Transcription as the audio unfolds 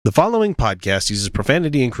The following podcast uses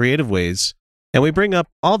profanity in creative ways, and we bring up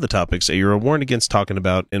all the topics that you are warned against talking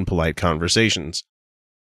about in polite conversations.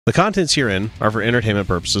 The contents herein are for entertainment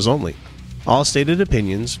purposes only. All stated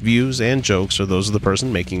opinions, views, and jokes are those of the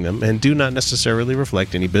person making them and do not necessarily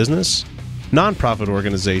reflect any business, non-profit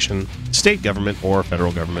organization, state government, or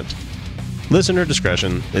federal government. Listener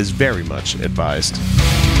discretion is very much advised.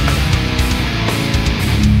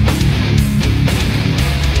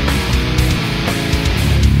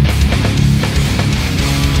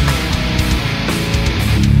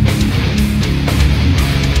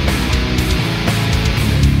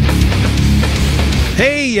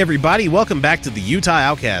 Hey everybody, welcome back to the Utah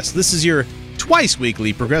Outcasts. This is your twice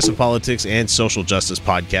weekly progressive politics and social justice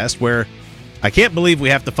podcast where, I can't believe we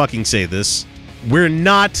have to fucking say this, we're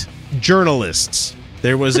not journalists.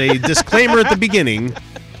 There was a disclaimer at the beginning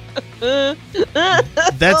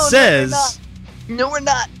that says No, we're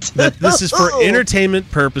not. that this is for entertainment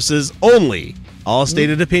purposes only. All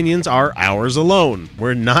stated opinions are ours alone.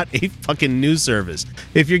 We're not a fucking news service.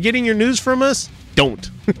 If you're getting your news from us, don't.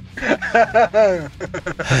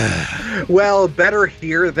 Well, better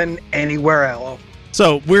here than anywhere else.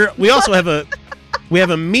 So we also have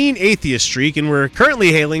a mean atheist streak, and we're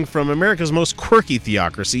currently hailing from America's most quirky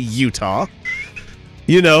theocracy, Utah.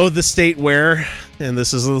 You know, the state where, and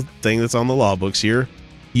this is a thing that's on the law books here,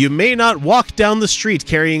 you may not walk down the street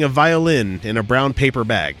carrying a violin in a brown paper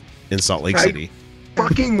bag in Salt Lake City.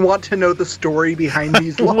 Fucking want to know the story behind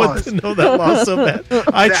these laws. I want to know that law so bad.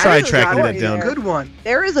 I tried tracking that down. A good one.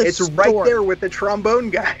 There is a It's story. right there with the trombone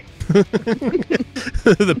guy.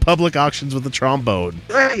 The public auctions with the trombone.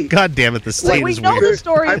 Right. God damn it, the state We is know weird. the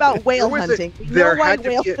story about whale hunting. We know why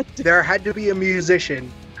whale hunting. There had to be a musician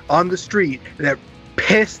on the street that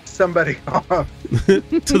pissed somebody off.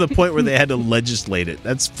 To the point where they had to legislate it.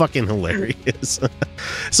 That's fucking hilarious.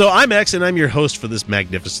 So I'm X, and I'm your host for this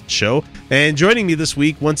magnificent show. And joining me this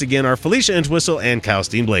week, once again, are Felicia Entwistle and Kyle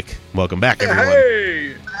Steenblake. Welcome back, everyone.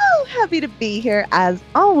 Hey! Oh, happy to be here as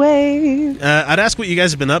always. I'd ask what you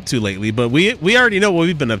guys have been up to lately, but we already know what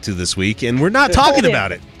we've been up to this week, and we're not talking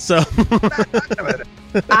about it. So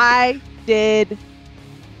I did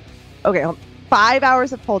 5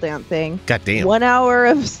 hours of pole dancing, God damn. 1 hour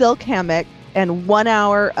of silk hammock, and 1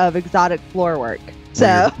 hour of exotic floor work.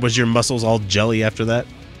 So, Was your muscles all jelly after that?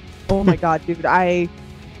 oh my god, dude, I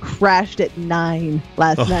crashed at 9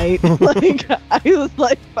 last Oh. night. Like, I was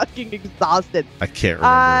like fucking exhausted. I can't remember.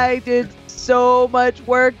 I did so much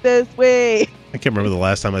work this week. I can't remember the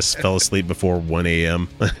last time I fell asleep before 1 a.m.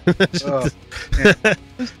 Oh,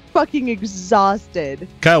 Fucking exhausted.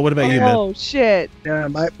 Kyle, what about you, man? Oh shit. yeah,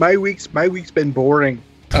 my week's been boring.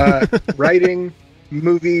 Writing,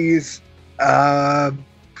 movies,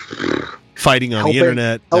 Fighting on the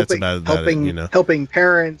internet. That's about helping, it, you know. helping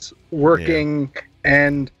parents, working,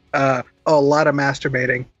 and a lot of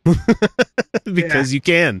masturbating. Because you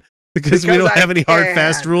can. Because we Because don't I have any hard, can.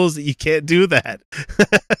 fast rules that you can't do that.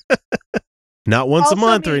 Not once Also a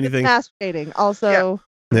month or me with anything. Masturbating. Also,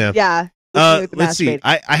 Yeah. yeah. with the Let's see.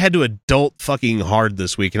 masturbating. I had to adult fucking hard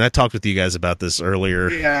this week, and I talked with you guys about this earlier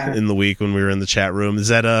Yeah. in the week when we were in the chat room. Is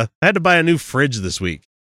that I had to buy a new fridge this week.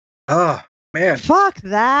 Oh man. Fuck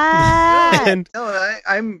that. And No,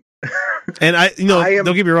 I'm I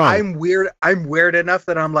don't get me wrong. I'm weird. I'm weird enough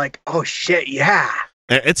that I'm like, oh shit, yeah.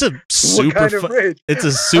 It's a super What kind of fridge? it's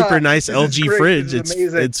a super nice This is LG great. fridge. This is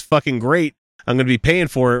amazing. It's fucking great. I'm going to be paying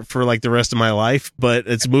for it for like the rest of my life, but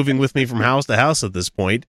it's moving with me from house to house at this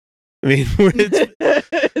point. I mean,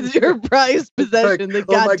 It's your prized possession, the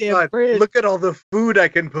oh my goddamn god, fridge. look at all the food I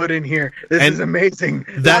can put in here. This And is amazing.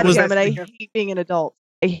 that God was- damn it, I hate being an adult.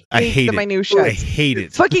 I I hate the it. minutia. I hate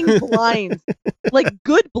it. Fucking blinds. Like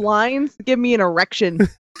good blinds give me an erection.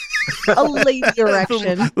 A lady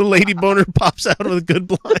erection. The lady boner pops out with a good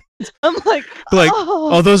blind. I'm like,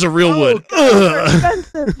 Oh, those are real wood. they're Ugh.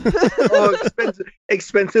 expensive. Oh,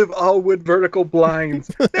 expensive all wood vertical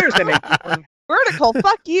blinds. There's an acorn. Vertical,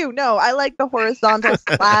 fuck you. No, I like the horizontal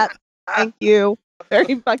slat. Thank you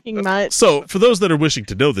very fucking much. So, for those that are wishing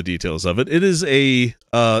to know the details of it, it is it's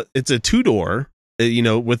a 2-door,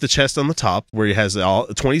 with the chest on the top where it has all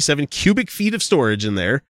 27 cubic feet of storage in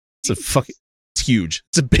there. It's huge.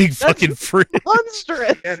 It's a big fucking fridge.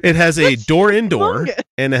 Monstrous. It has a That's door indoor, humongous.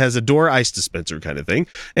 and it has a door ice dispenser kind of thing.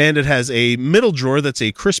 And it has a middle drawer that's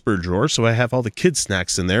a crisper drawer, so I have all the kids'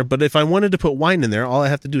 snacks in there. But if I wanted to put wine in there, all I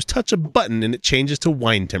have to do is touch a button and it changes to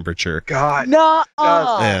wine temperature. God,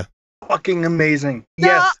 Nuh-uh. Yeah. fucking amazing.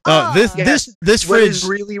 Yes. This What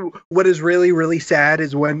fridge. what is really sad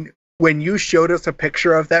is when you showed us a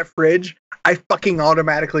picture of that fridge, I fucking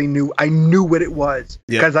automatically knew what it was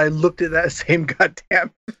Yep. because I looked at that same goddamn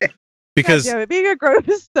thing. Because God damn it, being a grown up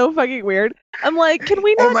is so fucking weird. I'm like, can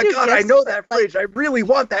we not? Oh my god, I know that fridge. I really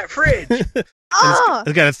want that fridge. it's got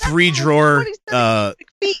a 3-drawer, 27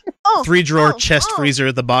 feet. Oh, 3-drawer chest freezer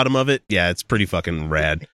at the bottom of it. Yeah, it's pretty fucking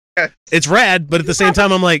rad. It's rad, but at the same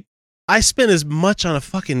time, I'm like, I spent as much on a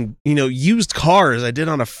fucking, used car as I did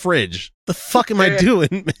on a fridge. The fuck am I doing,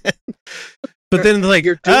 man? But then like,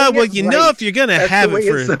 if you're gonna have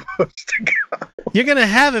it you're gonna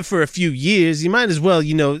have it for a few years, you might as well,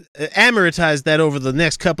 amortize that over the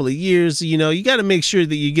next couple of years. You got to make sure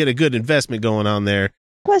that you get a good investment going on there.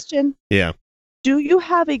 Question. Yeah. Do you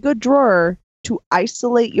have a good drawer to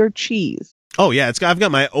isolate your cheese? Oh yeah, I've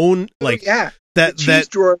got my own the cheese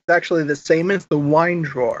drawer is actually the same as the wine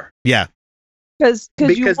drawer. Yeah. Because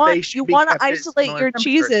you want to isolate your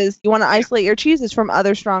cheeses. You want to isolate your cheeses from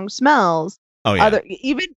other strong smells. Oh yeah.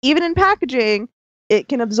 Even in packaging, it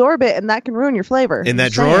can absorb it, and that can ruin your flavor. In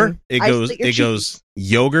that drawer, it goes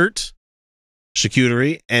yogurt,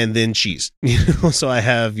 charcuterie, and then cheese. So I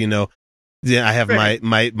have I have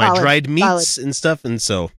my dried meats and stuff, and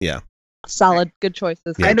so yeah. Solid, good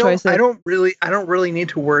choices. I don't really need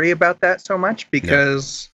to worry about that so much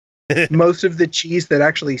because most of the cheese that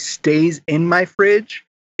actually stays in my fridge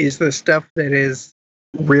is the stuff that is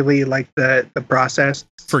really like the processed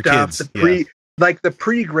for stuff, kids. Like the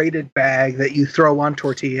pre-grated bag that you throw on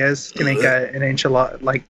tortillas to make an enchilada.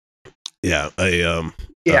 Like, yeah,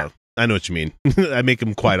 I know what you mean. I make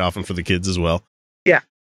them quite often for the kids as well. Yeah,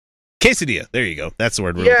 quesadilla. There you go. That's the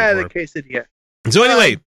word. The quesadilla. So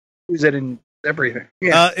anyway, use it in everything.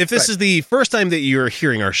 Yeah. If this is the first time that you're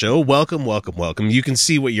hearing our show, welcome. You can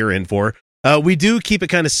see what you're in for. We do keep it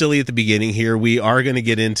kind of silly at the beginning here. We are going to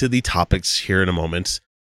get into the topics here in a moment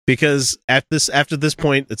because after this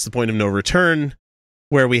point, it's the point of no return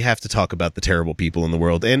where we have to talk about the terrible people in the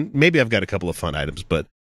world. And maybe I've got a couple of fun items, but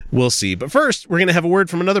we'll see. But first, we're going to have a word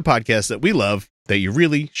from another podcast that we love that you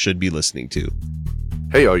really should be listening to.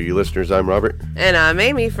 Hey, all you listeners, I'm Robert. And I'm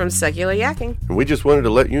Amy from Secular Yakking. And we just wanted to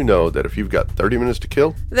let you know that if you've got 30 minutes to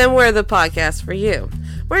kill, then we're the podcast for you.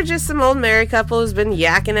 We're just some old married couple who's been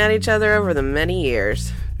yakking at each other over the many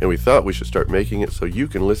years. And we thought we should start making it so you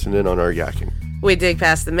can listen in on our yakking. We dig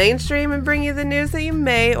past the mainstream and bring you the news that you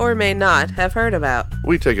may or may not have heard about.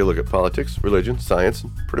 We take a look at politics, religion, science,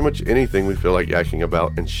 and pretty much anything we feel like yakking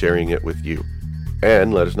about and sharing it with you.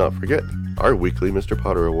 And let us not forget our weekly Mr.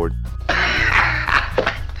 Potter Award.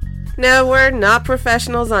 No, we're not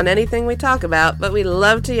professionals on anything we talk about, but we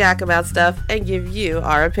love to yak about stuff and give you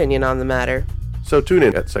our opinion on the matter. So tune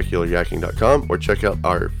in at secularyakking.com or check out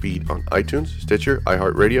our feed on iTunes, Stitcher,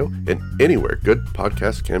 iHeartRadio, and anywhere good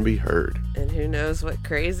podcasts can be heard. And who knows what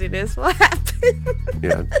craziness will happen.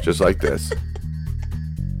 Yeah, just like this.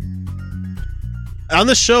 On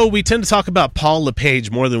the show, we tend to talk about Paul LePage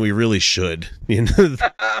more than we really should.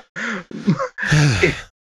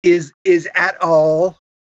 Is at all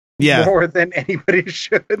more than anybody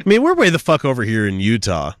should. I mean, we're way the fuck over here in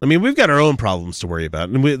Utah. I mean, we've got our own problems to worry about.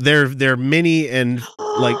 And they're many and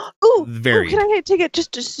like varied. Can I take it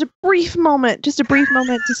just a brief moment to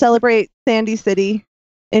celebrate Sandy City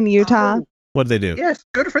in Utah? What did they do? Yes,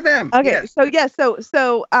 good for them. Okay, yes.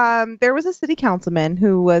 so there was a city councilman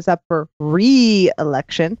who was up for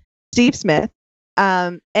re-election, Steve Smith,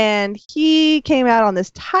 and he came out on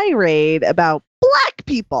this tirade about black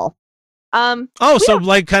people. So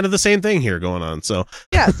like kind of the same thing here going on. So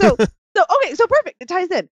yeah, so perfect. It ties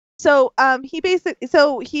in. So he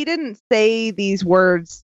didn't say these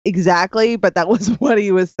words exactly, but that was what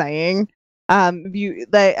he was saying.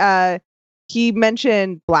 He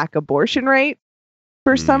mentioned black abortion rates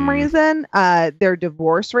for some reason, their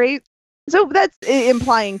divorce rates. So that's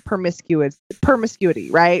implying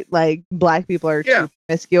promiscuity, right? Like black people are too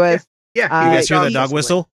promiscuous. Yeah. You guys hear that dog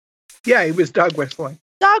whistle? Yeah, he was dog whistling.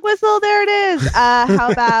 Dog whistle, there it is.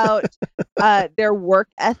 How about their work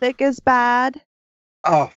ethic is bad?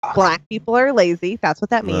 Oh, black people are lazy. That's what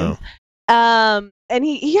that means. And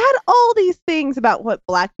he had all these things about what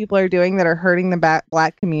black people are doing that are hurting the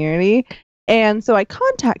black community. And so I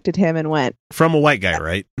contacted him and went, from a white guy,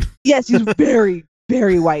 right? Yes, he's very,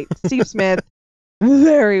 very white. Steve Smith,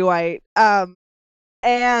 very white.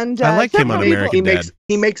 And I like him on American Dad.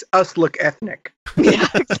 He makes us look ethnic. Yeah,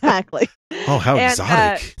 exactly. Oh, how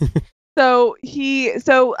exotic. So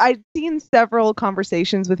I've seen several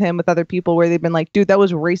conversations with him with other people where they've been like, dude, that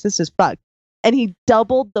was racist as fuck. And he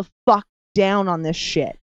doubled the fuck down on this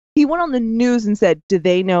shit. He went on the news and said, do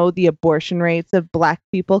they know the abortion rates of black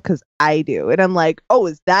people? Because I do. And I'm like, oh,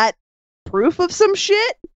 is that proof of some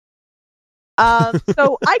shit?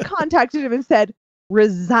 So I contacted him and said,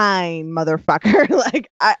 resign, motherfucker. Like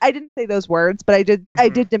I didn't say those words, but I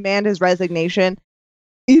did demand his resignation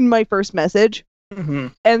in my first message. Mm-hmm.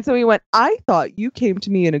 And so he went, I thought you came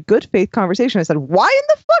to me in a good faith conversation. I said, why in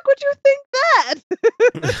the fuck would you think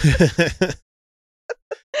that?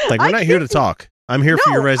 Like, we're not here to talk. I'm here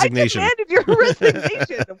for your resignation. I demanded your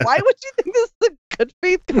resignation. Why would you think this is a good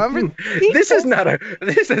faith conversation? This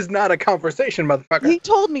is not a conversation, motherfucker. He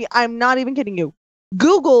told me, I'm not even kidding you.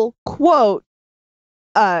 Google quote,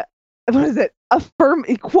 what is it?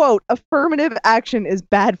 Quote, affirmative action is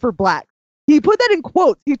bad for blacks. He put that in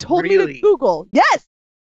quotes. He told me to Google. Yes.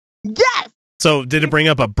 So did it bring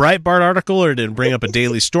up a Breitbart article, or did it bring up a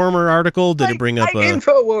Daily Stormer article? Did it bring up a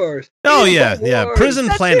InfoWars? Oh InfoWars. yeah, Prison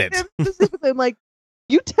That's Planet. Specifically, I'm like,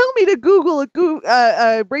 you tell me to Google a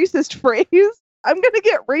racist phrase, I'm gonna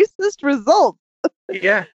get racist results.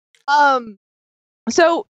 Yeah.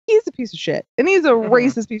 So he's a piece of shit, and he's a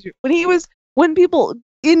racist piece of shit. When people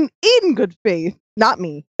in good faith, not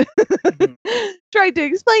me, tried to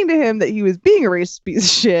explain to him that he was being a racist piece of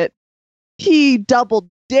shit, he doubled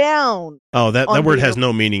down. Oh, that word has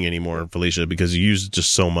no meaning anymore, Felicia, because you use it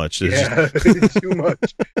just so much. It's just...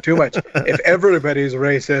 too much. If everybody's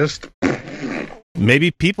racist,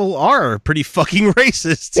 maybe people are pretty fucking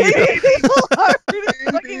racist. People are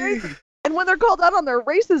pretty fucking racist. And when they're called out on their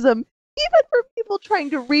racism, even for people trying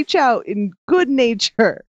to reach out in good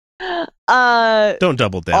nature, don't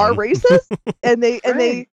double down. Are racist, and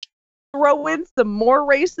they throw in some more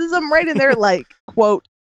racism right in there, like quote,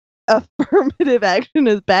 affirmative action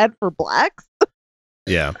is bad for blacks.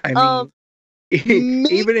 Yeah, I mean,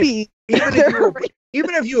 even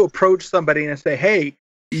if you approach somebody and say, "Hey,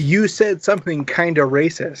 you said something kind of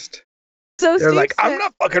racist," so they're like, "I'm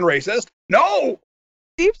not fucking racist." No.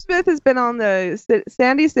 Steve Smith has been on the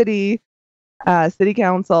Sandy City City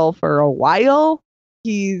Council for a while.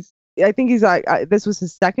 I think he's this was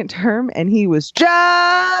his second term, and he was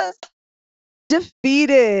just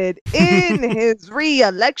defeated in his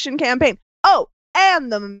re-election campaign. Oh,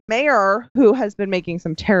 and the mayor, who has been making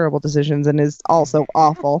some terrible decisions and is also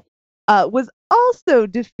awful, was also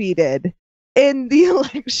defeated in the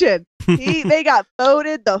election. They got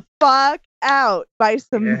voted the fuck out by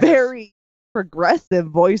some very progressive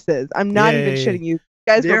voices. I'm not even shitting you.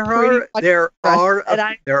 Guys, there are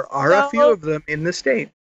a few of them in the state.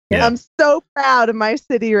 Yeah. I'm so proud of my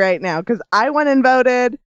city right now because I went and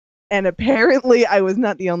voted, and apparently I was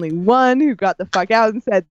not the only one who got the fuck out and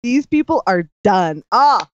said, these people are done.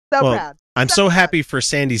 Proud. I'm so happy for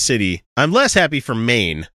Sandy City. I'm less happy for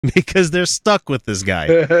Maine because they're stuck with this guy,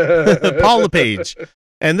 Paul LePage.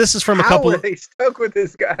 And this is from a couple. How are they stuck with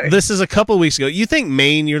this guy? This is a couple weeks ago. You think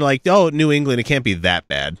Maine? You're like, oh, New England. It can't be that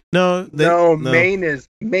bad. No. Maine is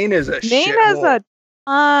a Maine has shithole. a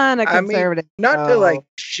ton of conservative. I mean, not to like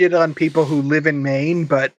shit on people who live in Maine,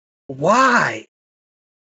 but why?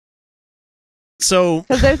 So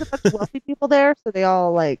because there's a bunch of wealthy people there, so they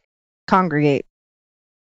all like congregate.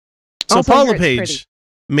 So also, Paul LePage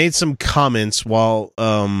made some comments while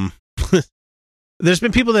there's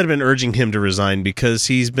been people that have been urging him to resign because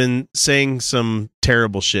he's been saying some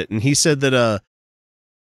terrible shit. And he said that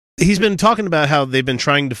he's been talking about how they've been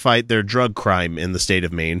trying to fight their drug crime in the state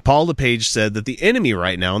of Maine. Paul LePage said that the enemy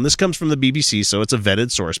right now, and this comes from the BBC, so it's a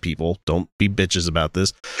vetted source, people. Don't be bitches about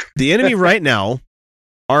this. The enemy right now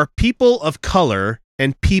are people of color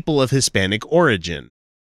and people of Hispanic origin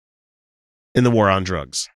in the war on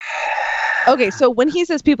drugs. Okay, so when he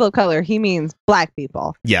says people of color, he means black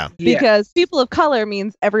people. Yeah. Because people of color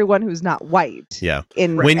means everyone who's not white. Yeah.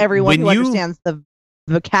 Everyone who understands the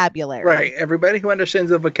vocabulary. Right. Everybody who understands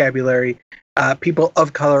the vocabulary. People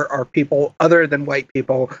of color are people other than white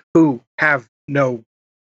people who have no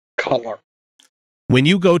color. When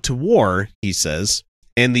you go to war, he says,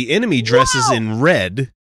 and the enemy dresses in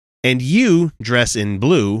red, and you dress in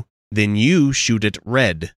blue, then you shoot it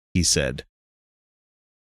red, he said.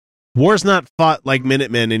 War's not fought like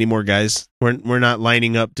Minutemen anymore, guys. We're not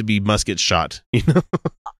lining up to be musket shot. You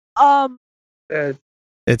know,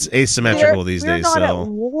 it's asymmetrical these days. We're not at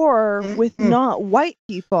war with not white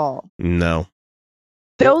people. No,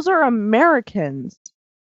 those are Americans.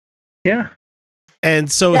 Yeah, and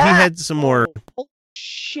so he had some more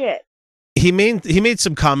shit. He made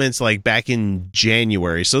some comments like back in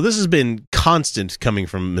January. So this has been constant coming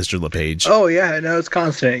from Mr. LePage. Oh yeah, no, it's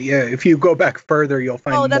constant. Yeah, if you go back further, you'll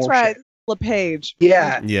find. Oh, that's more right, shit. LePage.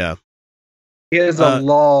 Yeah, yeah. He has a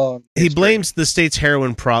long. He blames the state's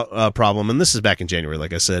heroin problem, and this is back in January,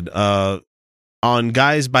 like I said, on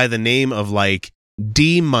guys by the name of like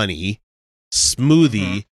D Money,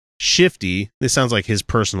 Smoothie, Shifty. This sounds like his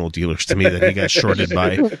personal dealers to me that he got shorted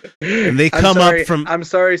by. And they come up from. I'm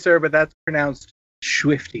sorry, sir, but that's pronounced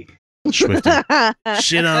Swifty. Shit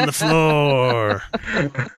on the floor.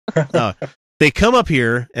 They come up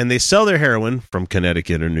here and they sell their heroin from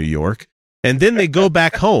Connecticut or New York, and then they go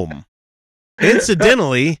back home.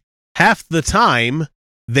 Incidentally, half the time,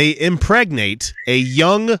 they impregnate a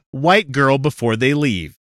young white girl before they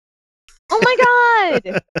leave. Oh my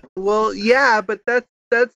God! Well, yeah, but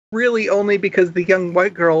that's really only because the young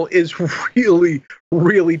white girl is really,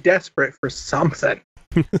 really desperate for something.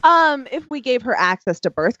 If we gave her access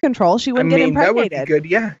to birth control, she wouldn't get impregnated. That would be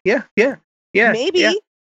good. Yeah.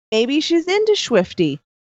 Maybe she's into Swifty.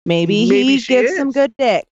 Maybe he gives some good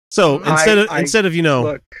dick. So instead of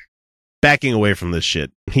look, backing away from this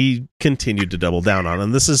shit, he continued to double down on it.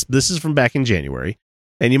 And this is from back in January,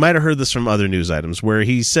 and you might have heard this from other news items where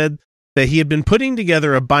he said that he had been putting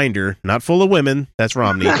together a binder, not full of women, that's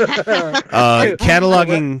Romney,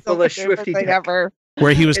 cataloging full of Swifty dick.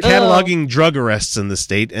 where he was cataloging drug arrests in the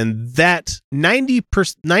state, and that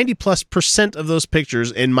 90+% of those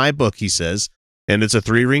pictures in my book, he says, and it's a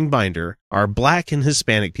 3-ring binder, are black and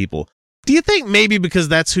Hispanic people. Do you think maybe because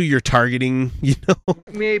that's who you're targeting, you know?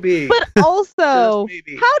 Maybe. But also,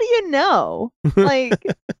 maybe. how do you know? Like,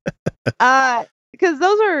 because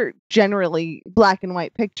those are generally black and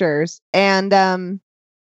white pictures, and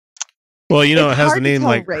well, you know, it it's has hard the to name tell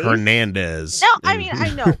like race. Hernandez. No, I mean, I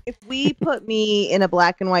know. If we put me in a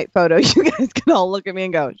black and white photo, you guys can all look at me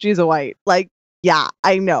and go, "She's a white." Like, yeah,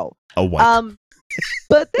 I know. A white.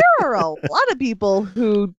 But there are a lot of people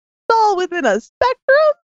who fall within a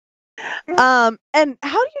spectrum. And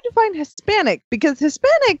how do you define Hispanic? Because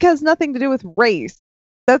Hispanic has nothing to do with race.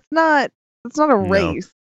 That's not a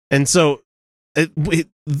race. And so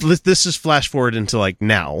this is flash forward into like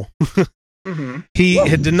now. Mm-hmm. He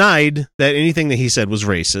had denied that anything that he said was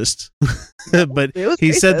racist, but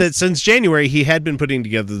he said that since January he had been putting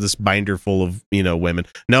together this binder full of, you know, women.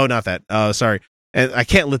 No, not that. Sorry. And I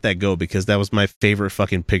can't let that go because that was my favorite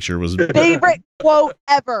fucking picture. Was favorite quote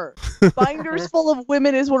ever. Binders full of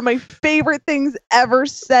women is one of my favorite things ever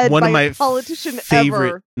said by a politician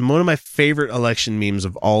ever. One of my favorite election memes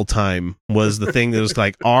of all time was the thing that was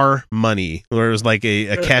like "Our Money," where it was like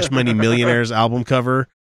a Cash Money Millionaires album cover.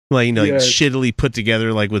 Like, you know, like shittily put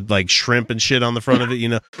together, like with like shrimp and shit on the front of it, you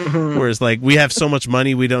know, whereas like we have so much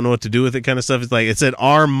money, we don't know what to do with it kind of stuff. It's like, it said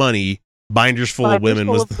 "Our Money, binders full of women"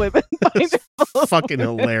 was fucking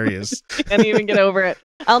hilarious. Can't even get over it.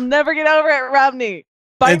 I'll never get over it, Romney.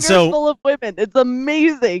 Binders full of women. It's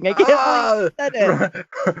amazing. I can't believe you said it.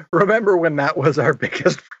 Remember when that was our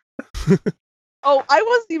biggest... Oh, I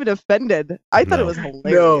wasn't even offended. I thought it was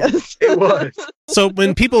hilarious. No, it was. So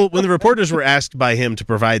when the reporters were asked by him to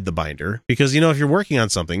provide the binder, because, you know, if you're working on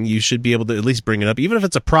something, you should be able to at least bring it up, even if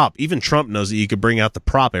it's a prop. Even Trump knows that you could bring out the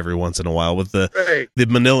prop every once in a while with the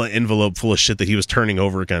manila envelope full of shit that he was turning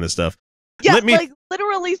over kind of stuff. Yeah, like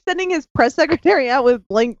literally sending his press secretary out with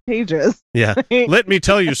blank pages. Yeah. Let me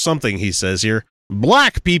tell you something, he says here.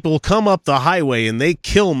 Black people come up the highway and they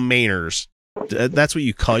kill Mainers. That's what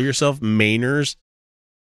you call yourself, Mainers?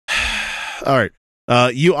 All right.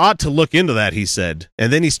 You ought to look into that, he said.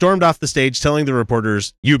 And then he stormed off the stage telling the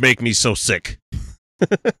reporters, "You make me so sick."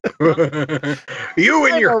 You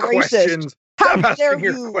and your questions. How dare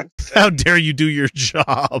you? How dare you do your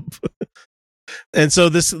job? And so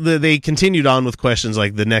they continued on with questions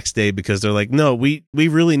like the next day, because they're like, "No, we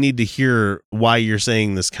really need to hear why you're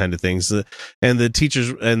saying this kind of things." And the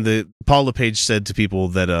teachers and Paul LePage said to people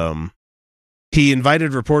that he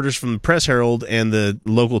invited reporters from the Press Herald and the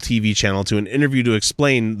local TV channel to an interview to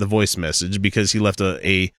explain the voice message, because he left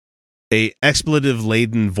a expletive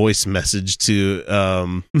laden voice message to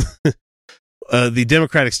the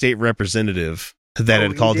Democratic state representative that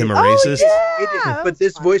had called him a racist. Yeah. But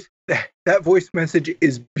this voice, that voice message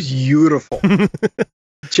is beautiful.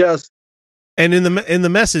 And in the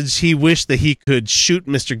message, he wished that he could shoot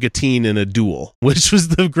Mr. Gatine in a duel, which was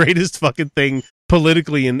the greatest fucking thing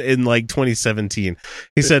politically in like 2017.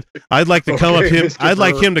 He said, "I'd like to come up him. I'd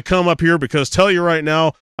like him to come up here, because tell you right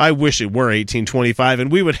now, I wish it were 1825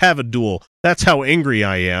 and we would have a duel. That's how angry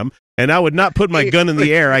I am, and I would not put my gun in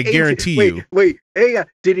the air. I guarantee you." Wait, hey,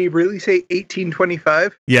 did he really say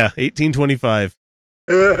 1825? Yeah, 1825.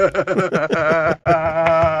 I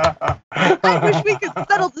wish we could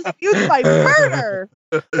settle disputes by murder.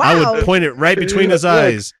 Wow. I would point it right between his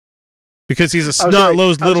eyes, because he's a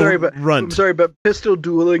snot-nosed little runt. I'm sorry, but pistol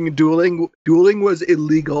dueling was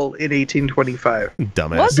illegal in 1825.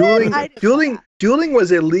 Dumbass. Dueling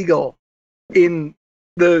was illegal in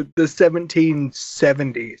the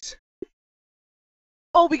 1770s.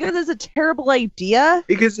 Oh, because it's a terrible idea.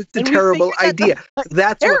 Because it's a terrible idea.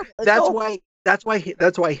 That's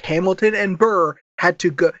why Hamilton and Burr had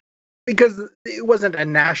to go, because it wasn't a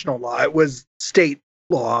national law, it was state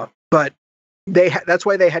law, but that's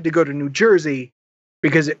why they had to go to New Jersey,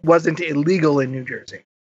 because it wasn't illegal in New Jersey.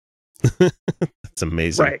 That's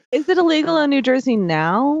amazing. Right. Is it illegal in New Jersey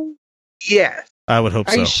now? Yes. I would hope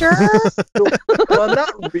Are so. you sure? Well,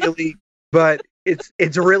 not really, but it's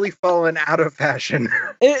really fallen out of fashion.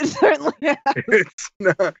 It certainly has. It's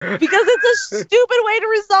not. Because it's a stupid way to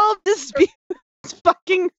resolve disputes. It's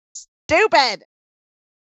fucking stupid.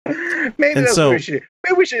 Maybe And that's so- what we should do.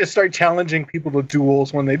 Maybe we should just start challenging people to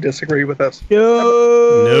duels when they disagree with us.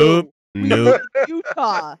 Nope.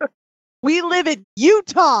 Utah. We live in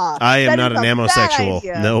Utah. I am That not is an a bad amosexual.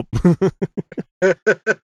 idea. Nope.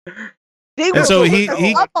 They And will so look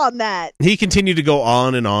he- up on that. He continued to go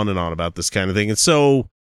on and on and on about this kind of thing. And so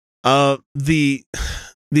the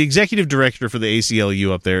executive director for the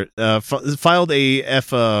ACLU up there filed a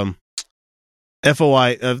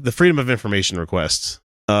FOI, the Freedom of Information request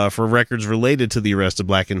for records related to the arrest of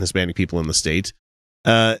Black and Hispanic people in the state.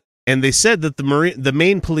 And they said that the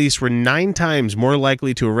Maine police were 9 times more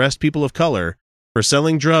likely to arrest people of color for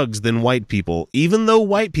selling drugs than white people, even though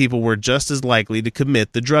white people were just as likely to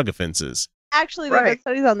commit the drug offenses. Actually, there have Right. been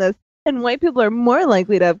studies on this, and white people are more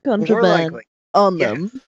likely to have More contraband likely. on Yeah.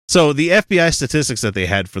 them. So the FBI statistics that they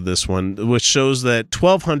had for this one, which shows that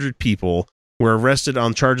 1,200 people were arrested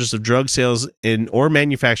on charges of drug sales or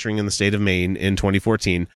manufacturing in the state of Maine in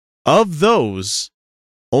 2014. Of those,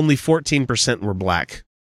 only 14% were black.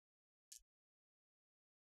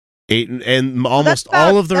 And almost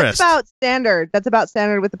all of the rest. That's about standard. That's about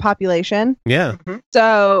standard with the population. Yeah.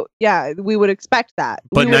 So, yeah, we would expect that.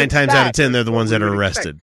 But We would 9 times out of expect- 10, they're the ones we that are would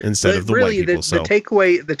arrested instead But of the really, white people. the So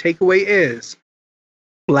takeaway is,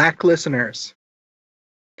 Black listeners,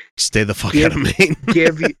 stay the fuck Yeah. out of Maine.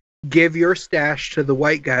 give your stash to the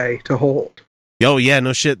white guy to hold. Oh, yeah,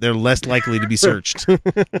 no shit. They're less likely to be searched.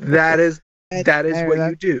 That is Fair what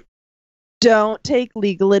enough. you do. Don't take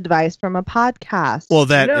legal advice from a podcast. Well,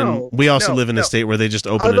 that, No, and we also no, live in a no. state where they just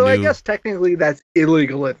open Although a I new... guess technically that's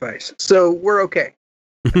illegal advice, so we're okay.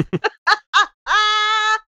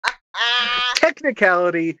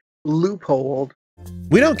 Technicality loophole.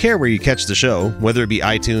 We don't care where you catch the show, whether it be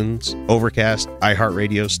iTunes, Overcast,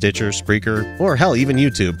 iHeartRadio, Stitcher, Spreaker, or hell, even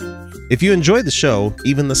YouTube. If you enjoy the show,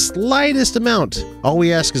 even the slightest amount, all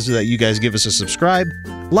we ask is that you guys give us a subscribe,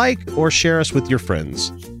 like, or share us with your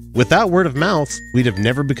friends. Without word of mouth, we'd have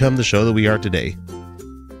never become the show that we are today.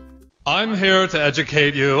 I'm here to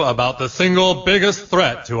educate you about the single biggest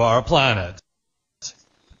threat to our planet.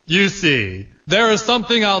 You see, there is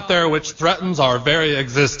something out there which threatens our very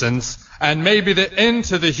existence and may be the end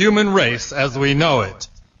to the human race as we know it.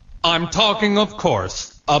 I'm talking, of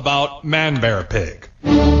course, about Man-Bear Pig.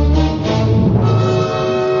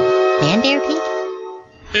 Man-Bear Pig?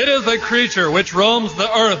 It is a creature which roams the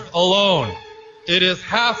earth alone. It is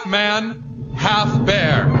half man, half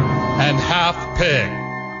bear, and half pig.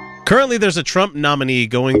 Currently, there's a Trump nominee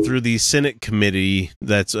going through the Senate committee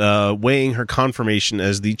that's weighing her confirmation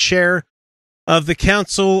as the chair of the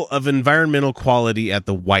Council of Environmental Quality at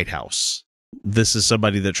the White House. This is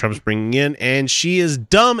somebody that Trump's bringing in, and she is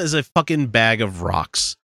dumb as a fucking bag of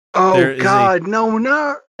rocks. Oh There is God, no!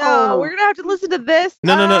 no, Oh. we're gonna have to listen to this.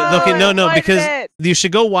 No, okay, no, I because wanted it. you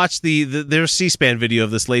should go watch there's C-SPAN video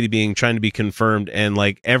of this lady trying to be confirmed, and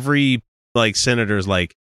like every senator is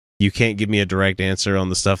like, you can't give me a direct answer on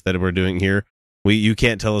the stuff that we're doing here. You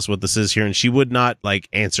can't tell us what this is here, and she would not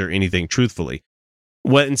answer anything truthfully.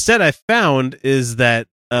 What instead I found is that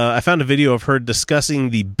I found a video of her discussing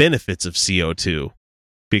the benefits of CO2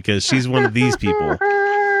 because she's one of these people.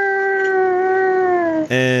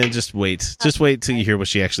 And just wait till you hear what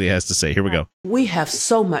she actually has to say. Here we go. We have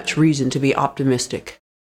so much reason to be optimistic.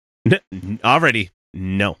 Already,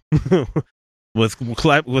 no. with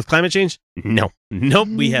climate change, no, nope.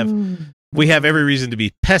 We have every reason to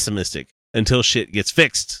be pessimistic until shit gets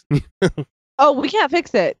fixed. Oh, we can't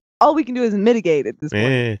fix it. All we can do is mitigate at this point.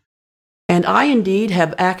 Eh. And I indeed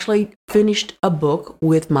have actually finished a book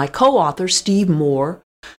with my co-author, Steve Moore,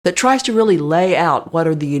 that tries to really lay out what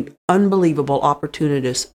are the unbelievable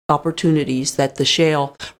opportunities that the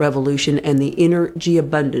shale revolution and the energy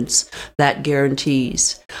abundance that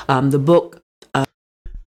guarantees. The book...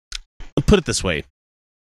 Put it this way.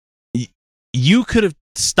 You could have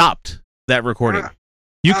stopped that recording.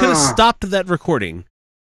 You could have stopped that recording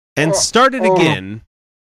and started again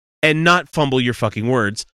and not fumble your fucking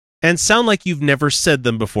words and sound like you've never said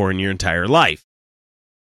them before in your entire life.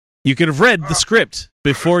 You could have read the script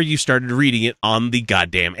before you started reading it on the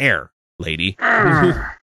goddamn air, lady.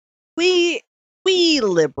 We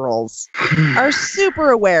liberals are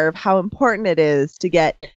super aware of how important it is to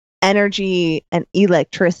get energy and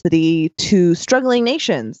electricity to struggling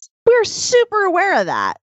nations. We're super aware of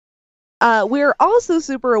that. We're also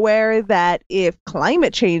super aware that if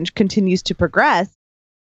climate change continues to progress,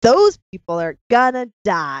 those people are gonna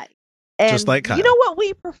die. And Just like Kyle. you know what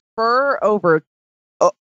we prefer over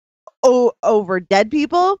dead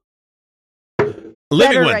people? Living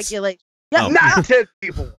Better ones. regulation. Yeah, Oh. Not dead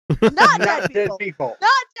people. not Not dead dead people. people.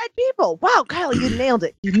 Not dead people. Wow, Kyle, you nailed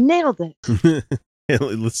it. You nailed it.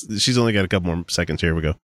 She's only got a couple more seconds. Here we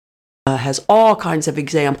go. Has all kinds of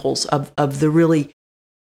examples of the really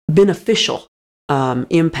beneficial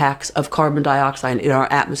impacts of carbon dioxide in our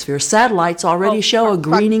atmosphere. Satellites already show a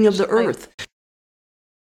greening of the Earth.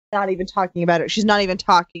 Not even talking about it. She's not even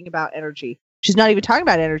talking about energy. She's not even talking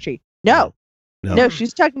about energy. No,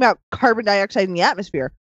 she's talking about carbon dioxide in the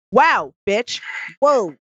atmosphere. Wow, bitch.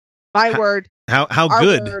 Whoa. My word. How Our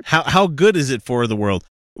good? word. How good is it for the world?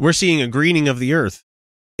 We're seeing a greening of the Earth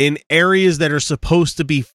in areas that are supposed to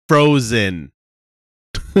be frozen.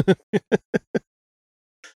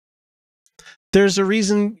 There's a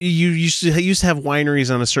reason you used to have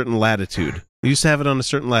wineries on a certain latitude. You used to have it on a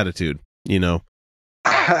certain latitude, you know.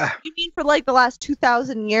 You mean for like the last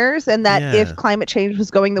 2,000 years, and that Yeah. if climate change was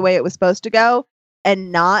going the way it was supposed to go,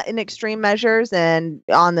 and not in extreme measures and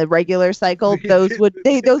on the regular cycle, those would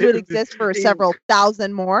exist for several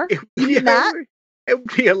thousand more. You mean that? It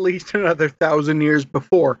would be at least another 1,000 years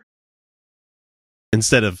before.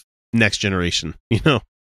 Instead of next generation, you know,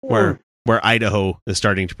 where Idaho is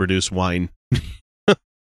starting to produce wine.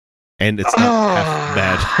 And it's not half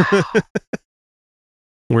bad.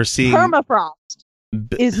 We're seeing Permafrost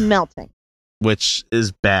is melting. which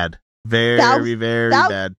is bad. Very, Thousands- very thou-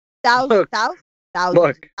 bad. Look.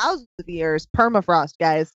 Thousands of years. Permafrost,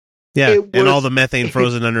 guys. Yeah, It and all was- the methane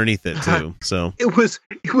frozen underneath it too. So It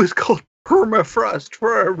was called permafrost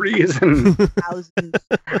for a reason. Thousands.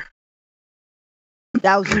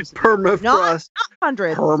 Thousands. Permafrost. Not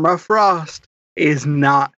hundreds. Permafrost is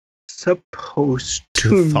not supposed To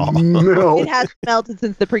to thaw. melt. It has melted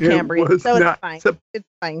since the Precambrian, was so it's not fine. sup- It's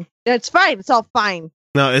fine. It's fine. It's all fine.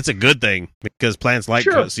 no, it's a good thing because plants like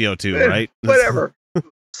Sure. CO2, right? Whatever.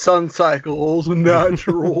 Sun cycles,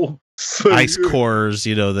 natural Ice cores,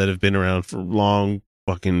 you know, that have been around for long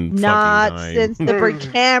fucking Not time. since the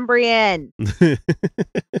Precambrian.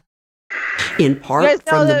 In part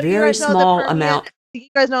from the very small amount. You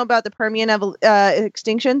guys know about the Permian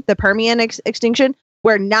extinction? The Permian extinction,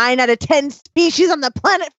 where 9 out of 10 species on the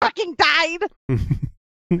planet fucking died.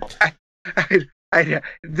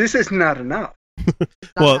 This is not enough.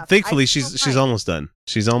 Well, enough. thankfully, I she's feel fine. almost done.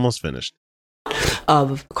 She's almost finished.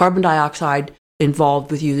 Of carbon dioxide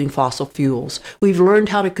involved with using fossil fuels. We've learned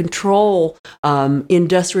how to control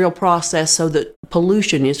industrial process so that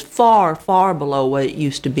pollution is far, far below what it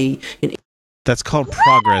used to be. That's called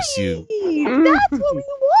progress. You. Great! That's what we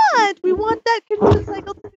want. We want that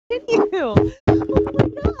cycle to continue. Oh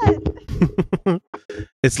my god.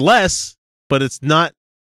 It's less, but it's not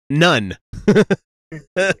none.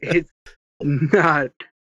 It's not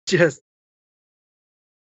just.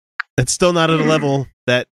 It's still not at a level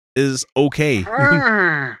that is okay.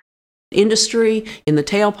 Industry, in the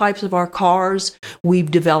tailpipes of our cars,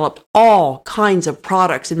 we've developed all kinds of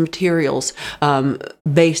products and materials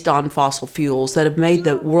based on fossil fuels that have made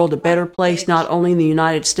the world a better place, not only in the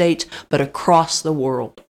United States, but across the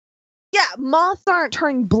world. Yeah, moths aren't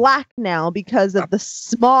turning black now because of the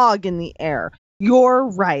smog in the air. You're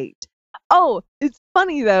right. Oh, it's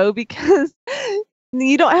funny though, because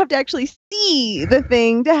you don't have to actually see the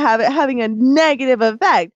thing to have it having a negative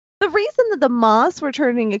effect. The reason that the moths were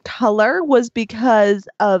turning a color was because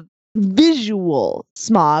of visual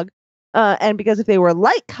smog. And because if they were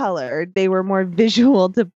light colored, they were more visual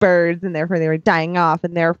to birds, and therefore they were dying off,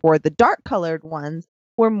 and therefore the dark colored ones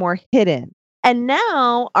were more hidden. And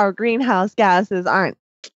now our greenhouse gases aren't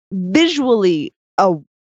visually,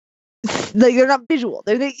 they're not visual.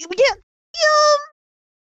 We can't see them.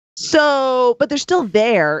 So, but they're still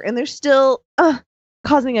there, and they're still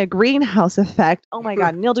causing a greenhouse effect. Oh my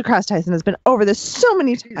God, Neil deGrasse Tyson has been over this so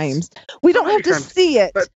many times. We don't have to see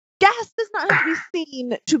it. but- Gas does not have to be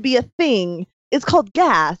seen to be a thing. It's called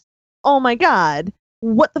gas. Oh my God,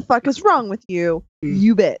 what the fuck is wrong with you,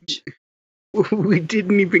 you bitch? We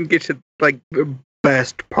didn't even get to like the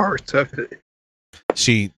best parts of it.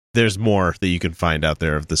 There's more that you can find out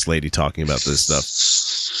there of this lady talking about this stuff.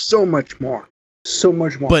 So much more. So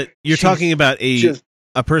much more. But you're She's talking about just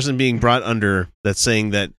a person being brought under that's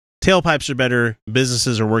saying that tailpipes are better,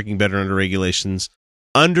 businesses are working better under regulations,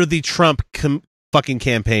 under the Trump fucking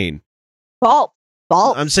campaign. False.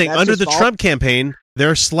 I'm saying That's under just the false. Trump campaign,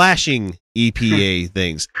 they're slashing EPA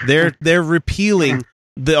things. They're repealing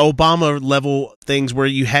the Obama level things where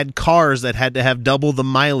you had cars that had to have double the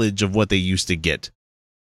mileage of what they used to get.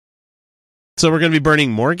 So we're going to be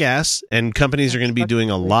burning more gas, and companies are going to be doing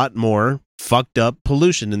a lot more fucked up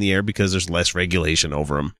pollution in the air because there's less regulation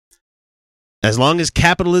over them. As long as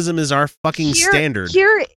capitalism is our fucking standard.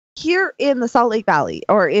 Here in the Salt Lake Valley,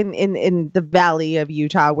 or in the valley of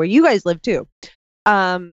Utah, where you guys live too,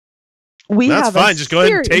 we That's have fine. Just go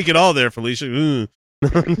ahead and take it all there, Felicia.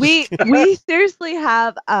 we seriously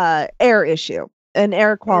have an air issue, an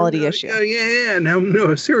air quality issue.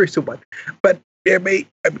 No, a serious one. But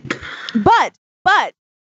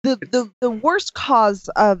the worst cause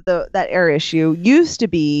of that air issue used to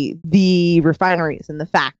be the refineries and the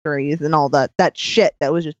factories and all that shit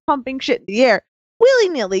that was just pumping shit in the air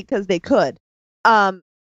willy-nilly because they could.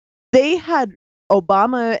 They had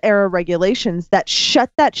Obama era regulations that shut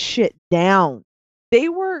that shit down. They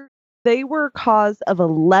were cause of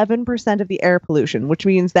 11% of the air pollution, which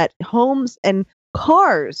means that homes and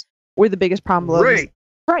cars were the biggest problem.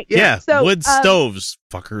 Right. Yeah. So, wood stoves,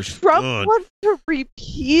 fuckers. Trump wants to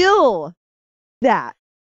repeal that.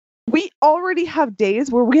 We already have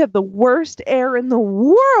days where we have the worst air in the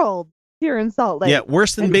world here in Salt Lake. Yeah,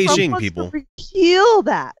 worse than Beijing, people. Repeal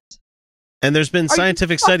that. And there's been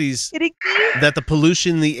scientific studies that the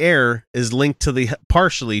pollution in the air is linked to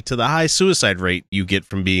partially to the high suicide rate you get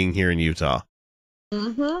from being here in Utah.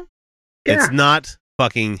 Mm-hmm. It's not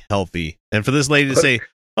fucking healthy. And for this lady to say,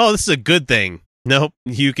 "Oh, this is a good thing," nope.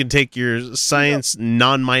 You can take your science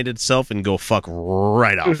non-minded self and go fuck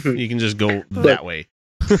right off. Mm-hmm. You can just go that way.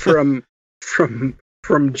 from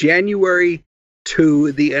January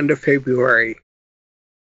to the end of February,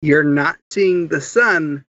 you're not seeing the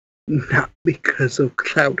sun. Not because of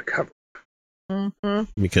cloud cover. Mm-hmm.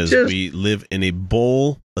 Because we live in a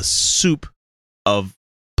soup of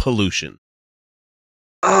pollution.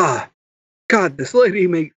 God, this lady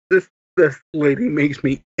makes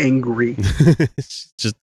me angry.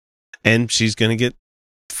 And she's gonna get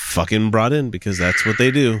fucking brought in because that's what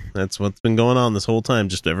they do. That's what's been going on this whole time.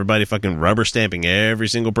 Just everybody fucking rubber stamping every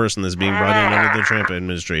single person that's being brought in under the Trump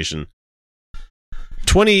administration.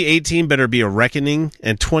 2018 better be a reckoning,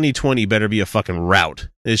 and 2020 better be a fucking rout.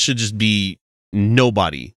 It should just be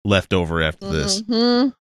nobody left over after this.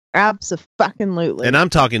 Absolutely. And I'm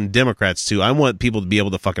talking Democrats too. I want people to be able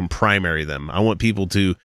to fucking primary them. I want people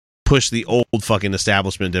to push the old fucking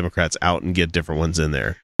establishment Democrats out and get different ones in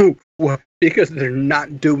there. Well, because they're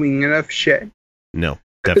not doing enough shit. No,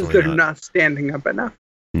 definitely because they're not standing up enough.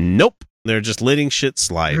 Nope. They're just letting shit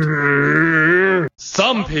slide.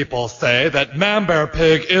 Some people say that Man Bear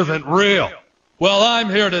Pig isn't real. Well, I'm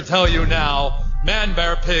here to tell you now, Man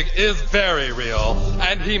Bear Pig is very real,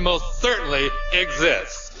 and he most certainly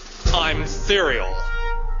exists. I'm Cereal.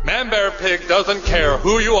 Man Bear Pig doesn't care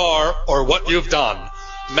who you are or what you've done.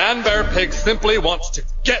 Man Bear Pig simply wants to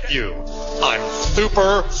get you. I'm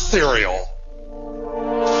Super Cereal.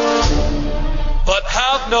 But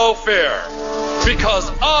have no fear,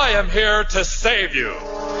 because I am here to save you.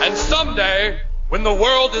 And someday, when the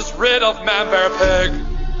world is rid of Man Bear Pig,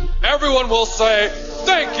 everyone will say,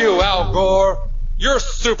 "Thank you, Al Gore. You're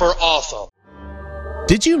super awesome."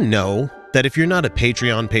 Did you know that if you're not a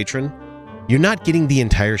Patreon patron, you're not getting the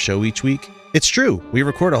entire show each week? It's true. We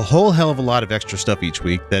record a whole hell of a lot of extra stuff each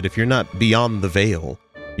week that if you're not beyond the veil,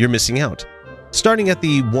 you're missing out. Starting at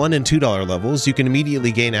the $1 and $2 levels, you can immediately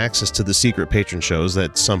gain access to the secret patron shows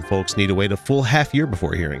that some folks need to wait a full half year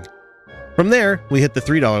before hearing. From there, we hit the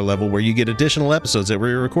 $3 level where you get additional episodes that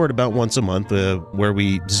we record about once a month, where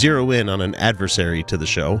we zero in on an adversary to the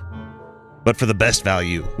show. But for the best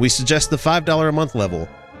value, we suggest the $5 a month level,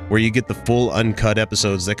 where you get the full uncut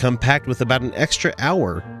episodes that come packed with about an extra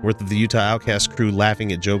hour worth of the Utah Outcasts crew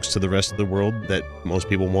laughing at jokes to the rest of the world that most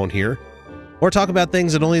people won't hear, or talk about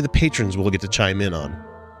things that only the patrons will get to chime in on.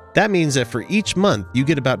 That means that for each month, you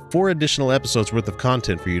get about 4 additional episodes worth of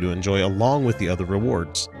content for you to enjoy along with the other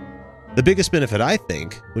rewards. The biggest benefit, I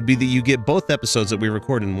think, would be that you get both episodes that we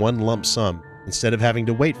record in one lump sum, instead of having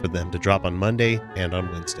to wait for them to drop on Monday and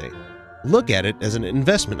on Wednesday. Look at it as an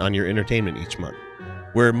investment on your entertainment each month.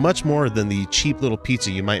 We're much more than the cheap little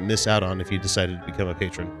pizza you might miss out on if you decided to become a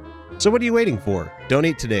patron. So what are you waiting for?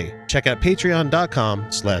 Donate today. Check out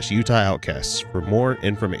patreon.com/Utah Outcasts for more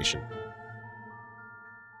information.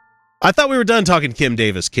 I thought we were done talking Kim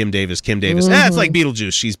Davis. Mm-hmm. It's like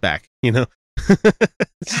Beetlejuice. She's back, you know?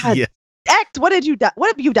 God, yeah. Act, what have you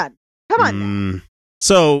done? Come on.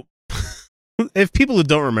 So, if people who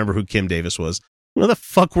don't remember who Kim Davis was, where the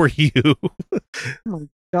fuck were you? Oh my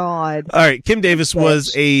God. All right, Kim Davis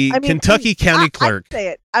was a Kentucky County clerk. I say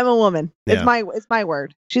it. I'm a woman. Yeah. It's my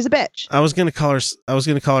word. She's a bitch. I was gonna call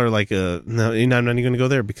her like a no. I'm not even gonna go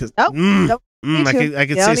there because nope. I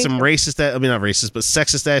could say some racist, not racist, but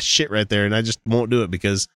sexist ass shit right there, and I just won't do it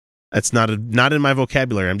because That's not in my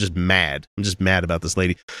vocabulary. I'm just mad. I'm just mad about this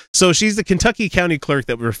lady. So she's the Kentucky county clerk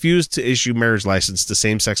that refused to issue marriage license to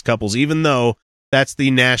same-sex couples, even though that's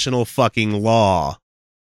the national fucking law.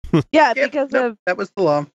 Yeah, because that was the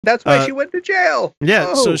law. That's why she went to jail.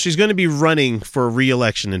 Yeah, so she's going to be running for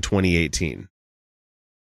re-election in 2018.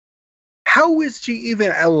 How is she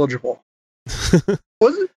even eligible?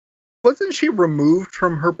 Wasn't she removed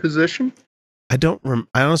from her position? I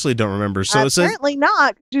honestly don't remember. So it says apparently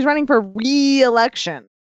not. She's running for re-election.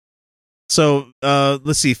 So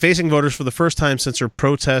let's see. Facing voters for the first time since her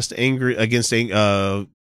protest against gay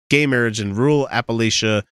marriage in rural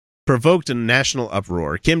Appalachia provoked a national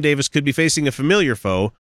uproar, Kim Davis could be facing a familiar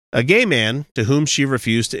foe, a gay man to whom she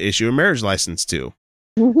refused to issue a marriage license to.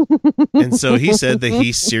 And so he said that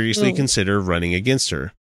he seriously considered running against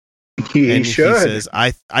her. He should. He says,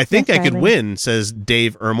 I think I could win, says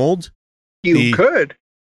Dave Ermold. You could.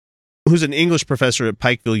 Who's an English professor at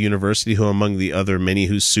Pikeville University, who among the other many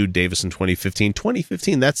who sued Davis in 2015.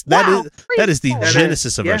 2015, that is the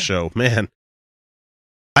genesis of our show, man.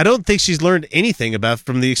 I don't think she's learned anything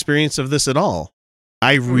from the experience of this at all.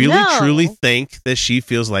 I really, truly think that she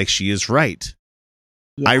feels like she is right.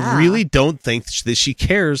 Yeah. I really don't think that she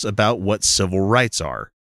cares about what civil rights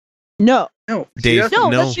are. No. Dave,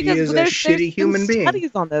 that's she is a shitty human being.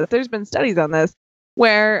 There's been studies on this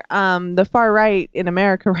where the far right in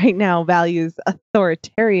America right now values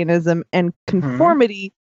authoritarianism and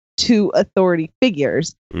conformity to authority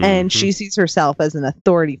figures. Mm-hmm. And she sees herself as an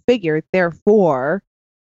authority figure. Therefore,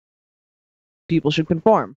 people should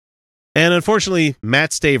conform. And unfortunately,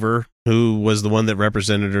 Matt Staver, who was the one that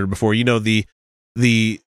represented her before,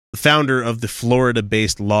 the founder of the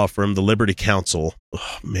Florida-based law firm, the Liberty Counsel.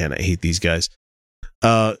 Oh, man, I hate these guys.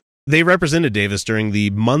 They represented Davis during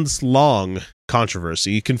the months-long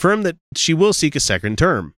controversy, confirmed that she will seek a second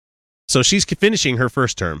term. So she's finishing her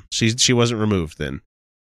first term. She wasn't removed then.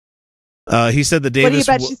 He said that Davis... What do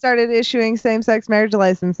you bet she started issuing same-sex marriage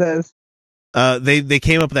licenses? They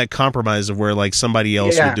came up with that compromise of where like somebody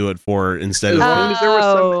else would do it for her instead of...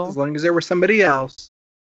 As long as there was somebody else,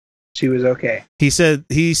 she was okay. He said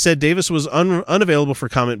Davis was unavailable for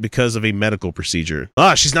comment because of a medical procedure.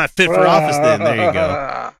 She's not fit for office then. There you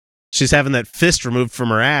go. She's having that fist removed from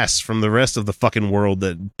her ass from the rest of the fucking world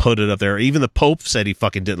that put it up there. Even the Pope said he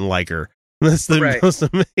fucking didn't like her. That's the most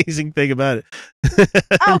amazing thing about it.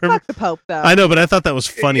 Fuck the Pope, though. I know, but I thought that was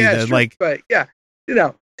funny. But yeah,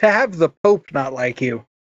 to have the Pope not like you.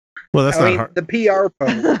 Well, that's not hard. The PR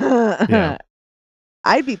Pope. Yeah.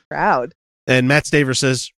 I'd be proud. And Matt Staver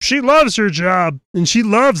says, she loves her job, and she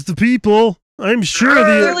loves the people. I'm sure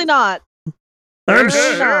really not. I'm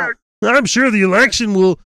sure the election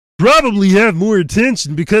will probably have more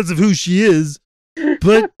attention because of who she is.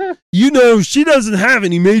 But, she doesn't have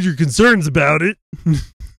any major concerns about it.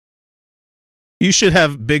 You should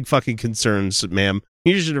have big fucking concerns, ma'am.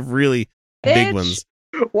 You should have really big ones.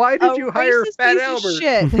 Why did you hire Fat Albert?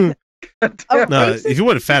 Shit. No, if you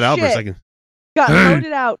wanted Fat Albert, I can... Got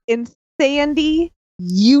voted out in Sandy,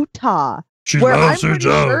 Utah. She where loves I'm her pretty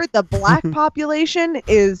job. sure the black population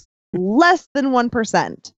is less than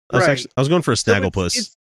 1%. I was going for a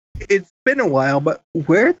Snagglepuss. It's been a while, but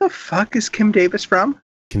where the fuck is Kim Davis from?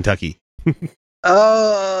 Kentucky.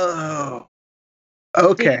 Oh.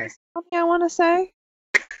 Okay. Something I want to say?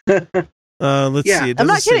 Let's see. I'm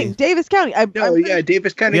not kidding. Davis County.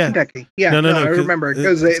 Davis County, Kentucky. Yeah, no, I remember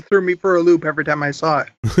because it threw me for a loop every time I saw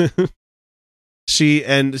it.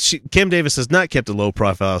 Kim Davis has not kept a low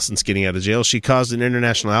profile since getting out of jail. She caused an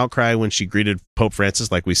international outcry when she greeted Pope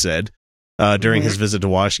Francis, like we said, during his visit to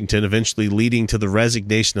Washington, eventually leading to the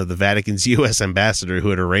resignation of the Vatican's U.S. ambassador who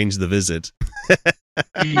had arranged the visit.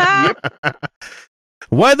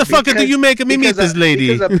 Why the fuck do you make me meet this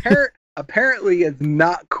lady? Because apparently it's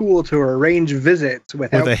not cool to arrange visits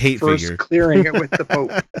without a hate first figure. Clearing it with the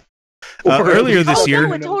Pope. Earlier this year,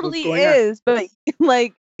 no, it totally is, but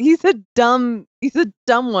like he's a dumb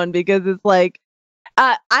one because it's like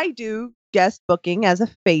I do guest booking as a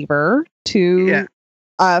favor to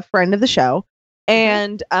a friend of the show,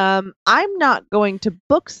 and I'm not going to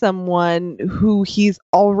book someone who he's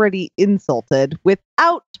already insulted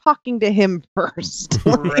without talking to him first.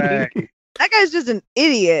 Right. That guy's just an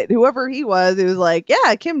idiot. Whoever he was like,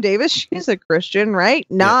 yeah, Kim Davis, she's a Christian, right?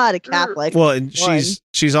 Not a Catholic. Well, and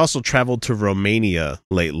she's also traveled to Romania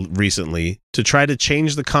recently to try to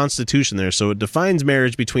change the constitution there so it defines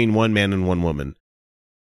marriage between one man and one woman.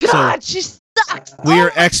 God, she sucks. We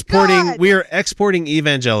are exporting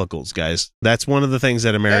evangelicals, guys. That's one of the things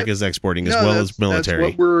that America is exporting as well as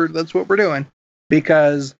military. That's what we're doing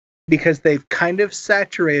because they've kind of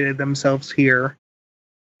saturated themselves here.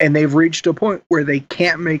 And they've reached a point where they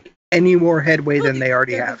can't make any more headway than they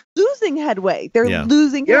already have. Losing headway. They're Yeah.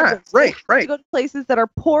 losing Yeah, headway. right, They have right. to go to places that are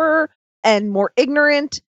poorer and more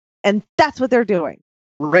ignorant, and that's what they're doing.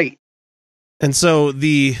 Right. And so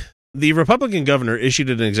the Republican governor issued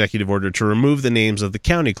an executive order to remove the names of the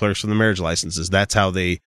county clerks from the marriage licenses. That's how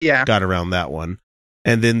they Yeah. got around that one.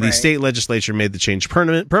 And then the Right. state legislature made the change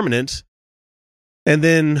permanent. And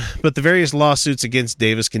then, but the various lawsuits against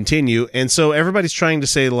Davis continue. And so everybody's trying to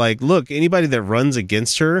say, like, look, anybody that runs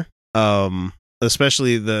against her,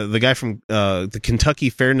 especially the guy from the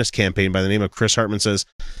Kentucky Fairness Campaign by the name of Chris Hartman says,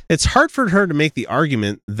 it's hard for her to make the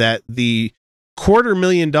argument that the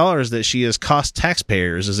 $250,000 that she has cost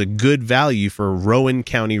taxpayers is a good value for Rowan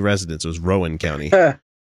County residents. It was Rowan County.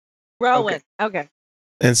 Rowan. Okay.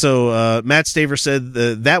 And so Matt Staver said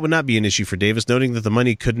that would not be an issue for Davis, noting that the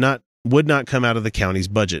money would not come out of the county's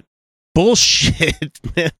budget. Bullshit,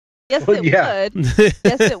 man. Yes, Well, it yeah. would.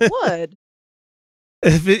 Yes, it would.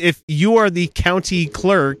 If you are the county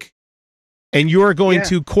clerk and you are going Yeah.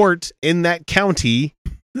 to court in that county,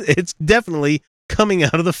 it's definitely coming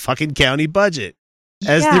out of the fucking county budget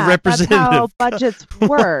as the representative. That's how budgets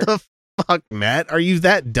work. What the fuck, Matt? Are you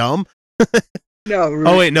that dumb? No.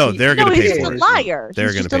 Oh wait, no, they're going to he's pay just for a it. liar. They're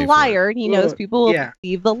He's gonna just pay a for it. liar, and he knows Well, people will yeah.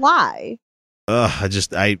 believe the lie.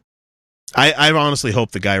 I honestly hope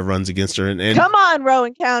the guy runs against her. And Come on,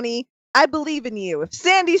 Rowan County. I believe in you. If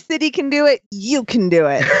Sandy City can do it, you can do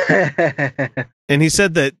it. And he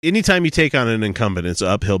said that anytime you take on an incumbent, it's an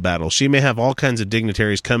uphill battle. She may have all kinds of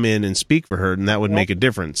dignitaries come in and speak for her, and that would make a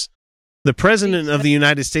difference. The president of the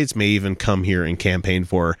United States may even come here and campaign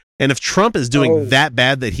for her. And if Trump is doing that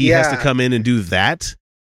bad that he has to come in and do that,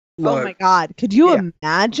 Oh my God. Could you Yeah.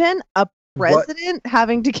 imagine a president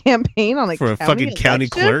having to campaign on for a fucking county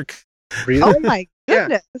election? clerk, Really? Oh my Yeah.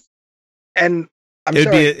 goodness. And I'm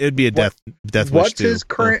it'd sorry. be a death wish What's too.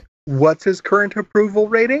 What's his current approval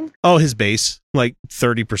rating? Oh, his base, like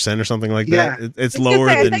 30% or something like Yeah. that. It's I lower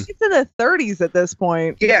than. think it's in the 30s at this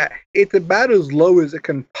point. Yeah, it's about as low as it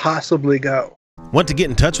can possibly go. Want to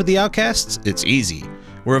get in touch with the Outcasts? It's easy.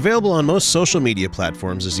 We're available on most social media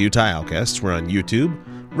platforms as Utah Outcasts. We're on YouTube,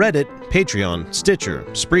 Reddit, Patreon, Stitcher,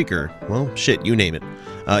 Spreaker, well, shit, you name it.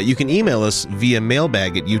 You can email us via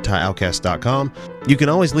mailbag at utahoutcast.com. You can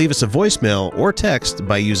always leave us a voicemail or text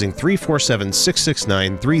by using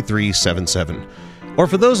 347-669-3377. Or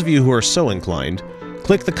for those of you who are so inclined,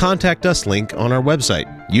 click the Contact Us link on our website,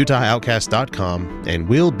 utahoutcast.com, and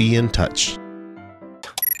we'll be in touch.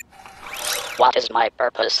 What is my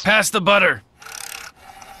purpose? Pass the butter.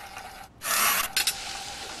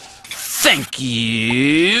 Thank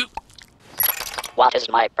you. What is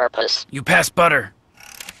my purpose? You pass butter.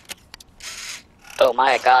 Oh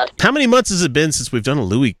my God. How many months has it been since we've done a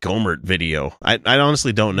Louis Gohmert video? I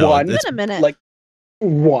honestly don't know. One. It's been a minute. Like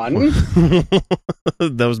one.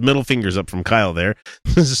 Those middle fingers up from Kyle there.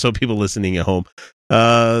 So people listening at home.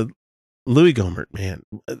 Louis Gohmert, man.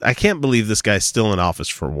 I can't believe this guy's still in office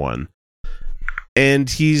for one. And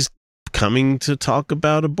he's coming to talk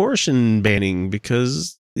about abortion banning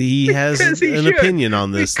because he has an opinion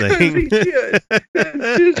on this thing.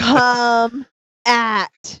 Come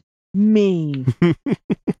at me.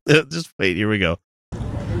 Just wait, here we go.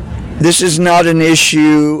 This is not an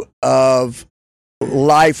issue of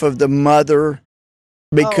life of the mother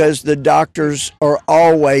because the doctors are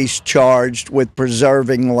always charged with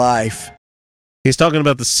preserving life. He's talking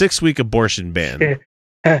about the 6-week abortion ban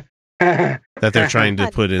that they're trying to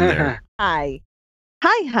put in there. Hi,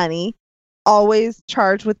 honey. Always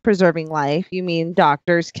charged with preserving life. You mean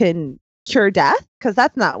doctors can cure death? Because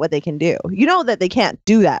that's not what they can do. You know that they can't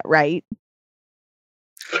do that, right?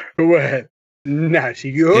 What? Not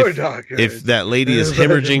your doctor. If that lady is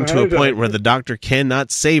hemorrhaging to a point where the doctor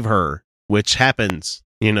cannot save her, which happens,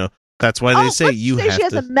 that's why they say let's you say have she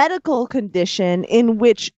has to. a medical condition in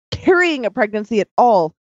which carrying a pregnancy at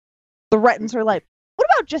all threatens her life. What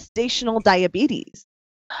about gestational diabetes?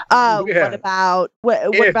 What about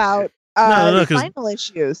spinal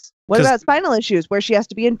issues? What about spinal issues where she has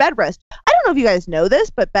to be in bed rest? I don't know if you guys know this,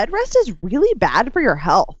 but bed rest is really bad for your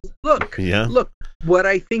health. Look, what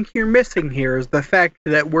I think you're missing here is the fact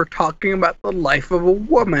that we're talking about the life of a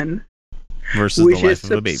woman versus the life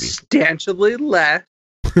of a baby. Substantially less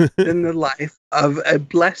than the life of a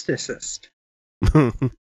blastocyst.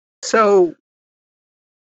 So,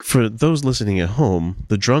 for those listening at home,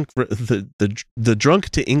 the drunk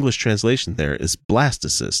to English translation there is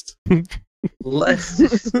blastocyst. That's what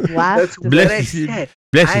I said.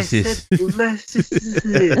 I said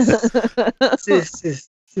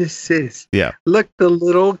blastocyst. Yeah. Look, the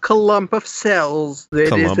little clump of cells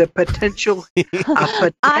that is a potential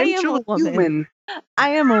human I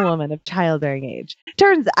am a woman of childbearing age.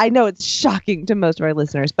 I know it's shocking to most of our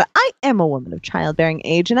listeners, but I am a woman of childbearing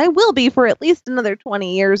age, and I will be for at least another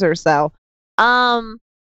 20 years or so.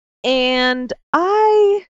 And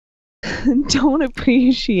I don't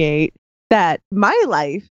appreciate that my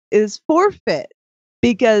life is forfeit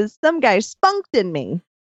because some guy spunked in me.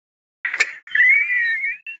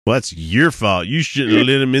 Well, that's your fault. You shouldn't have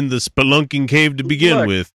let him in the spelunking cave to begin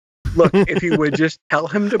with. Look, if you would just tell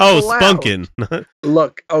him to Oh, pull out. spunking.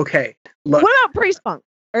 Look, okay. Look, What about pre-spunk?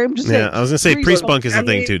 Or I'm just saying. Yeah, I was going to say pre-spunk is a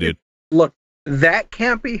thing too, dude. Look, that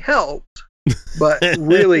can't be helped. But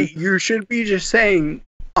really, you should be just saying,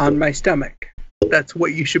 on my stomach. That's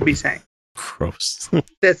what you should be saying. Gross.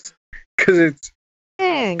 That's because it's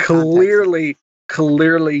Dang, clearly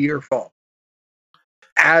your fault.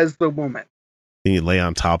 As the woman. Then you lay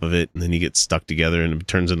on top of it, and then you get stuck together, and it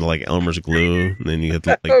turns into like Elmer's glue, and then you have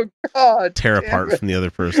to like Oh, God. tear damn apart it. from the other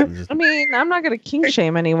person. I mean, I'm not going to kink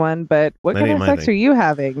shame anyone, but what That kind ain't of my sex thing. are you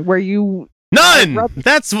having? Where you... None!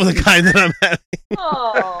 That's the kind that I'm having.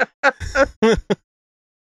 Oh.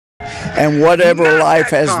 And whatever Not life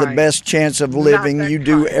that has the kind. best chance of Not living, that you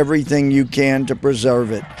do kind. everything you can to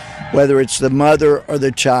preserve it, whether it's the mother or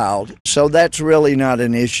the child. So that's really not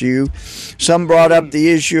an issue. Some brought up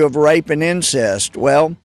the issue of rape and incest.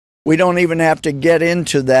 Well, we don't even have to get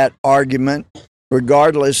into that argument,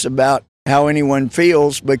 regardless about how anyone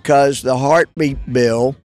feels, because the heartbeat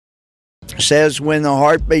bill says when the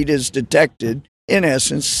heartbeat is detected, in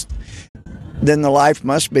essence, then the life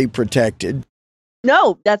must be protected.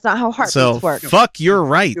 No, that's not how heartbeats So work. fuck your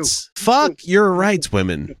rights. Fuck your rights,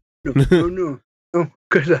 women. No.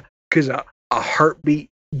 Because a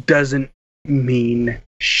heartbeat doesn't mean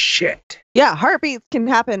shit. Yeah, heartbeats can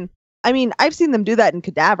happen. I mean, I've seen them do that in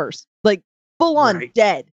cadavers. Like, full on Right.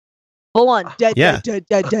 dead. Full on dead, Yeah. dead.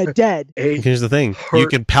 Here's the thing. You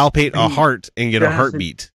can palpate a heart and get a doesn't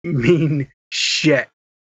heartbeat. mean shit.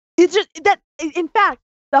 It's just that, in fact,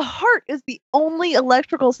 the heart is the only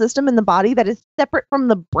electrical system in the body that is separate from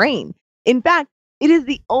the brain. In fact, it is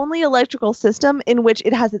the only electrical system in which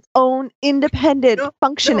it has its own independent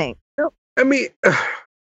functioning. No. I mean,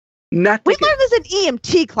 not We to learned this in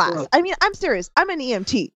EMT class. Look. I mean, I'm serious. I'm an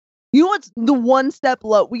EMT. You know what's the one step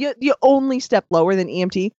low? We get the only step lower than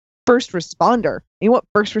EMT? First responder. You know what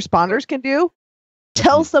first responders can do?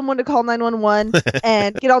 Tell someone to call 911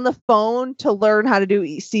 and get on the phone to learn how to do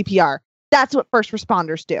CPR. That's what first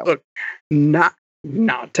responders do. Look, not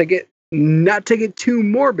to get too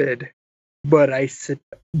morbid, but I spent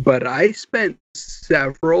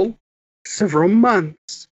several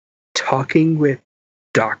months talking with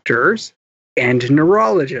doctors and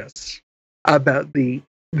neurologists about the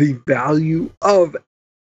value of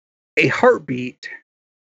a heartbeat,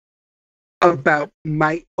 about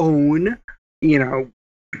my own,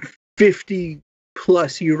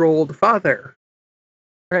 50-plus-year-old father.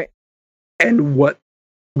 Right. And what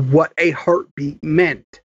a heartbeat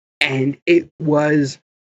meant. And it was,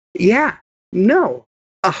 a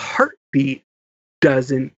heartbeat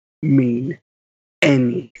doesn't mean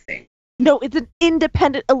anything. No, it's an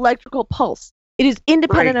independent electrical pulse. It is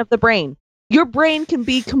independent of the brain. Your brain can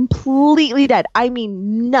be completely dead. I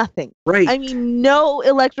mean, nothing. Right. I mean, no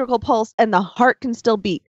electrical pulse, and the heart can still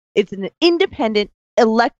beat. It's an independent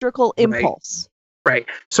electrical impulse. Right.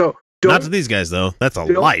 So Not to these guys though. That's a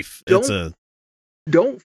life.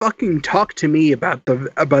 Don't fucking talk to me about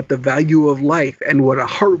the value of life and what a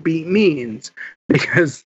heartbeat means,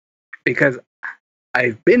 because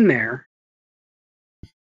I've been there.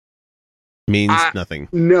 Means nothing.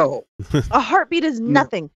 No. A heartbeat is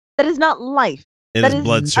nothing. That is not life. It That is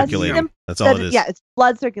blood circulating. That's all it is. Yeah, it's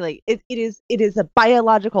blood circulating. It is a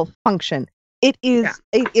biological function. It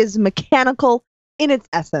is mechanical in its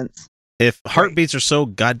essence. If heartbeats are so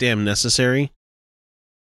goddamn necessary,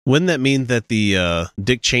 wouldn't that mean that the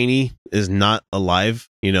Dick Cheney is not alive?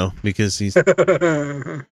 Because he's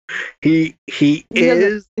he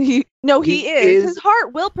is. He is. His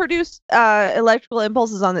heart will produce electrical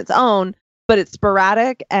impulses on its own, but it's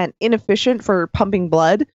sporadic and inefficient for pumping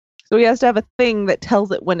blood. So he has to have a thing that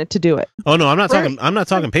tells it when to do it. Oh no, I'm not talking. I'm not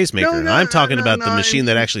talking pacemaker. I'm talking about the machine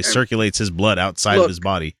that actually circulates his blood outside of his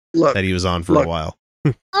body that he was on for a while.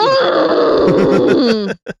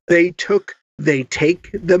 They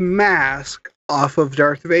take the mask off of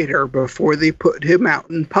Darth Vader before they put him out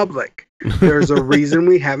in public. There's a reason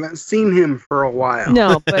we haven't seen him for a while.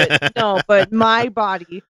 No, but my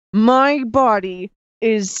body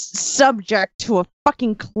is subject to a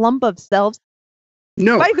fucking clump of cells.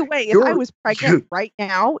 No. By the way, if I was pregnant right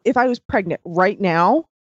now,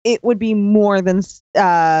 it would be more than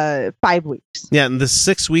 5 weeks. Yeah, and the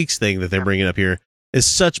 6 weeks thing that they're bringing up here, is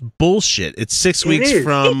such bullshit. It's 6 It weeks is.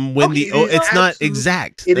 from when it's not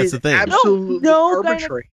exact. It That's is the thing. absolutely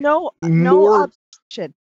arbitrary. No More-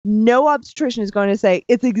 obstetrician. No obstetrician is going to say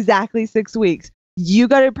it's exactly 6 weeks. You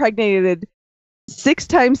got impregnated 6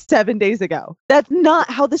 times 7 days ago. That's not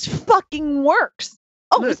how this fucking works.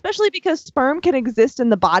 Oh, Look. especially because sperm can exist in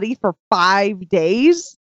the body for 5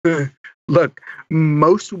 days. Look,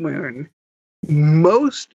 most women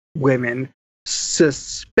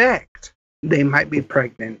suspect they might be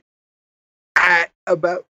pregnant at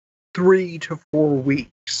about 3 to 4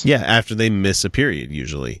 weeks. Yeah, after they miss a period,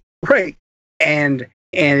 usually. Right. And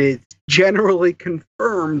it's generally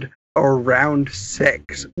confirmed around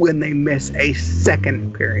 6 when they miss a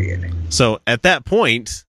second period. So at that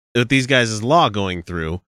point, with these guys' law going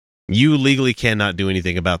through, you legally cannot do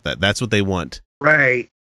anything about that. That's what they want. Right.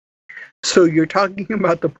 So you're talking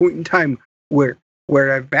about the point in time where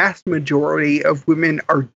a vast majority of women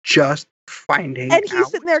are just finding And out. he's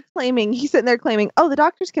sitting there claiming, oh, the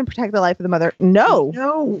doctors can protect the life of the mother. No.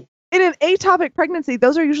 In an atopic pregnancy,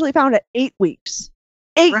 those are usually found at 8 weeks.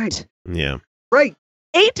 8. Right. Yeah. Right.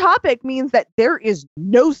 Atopic means that there is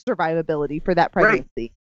no survivability for that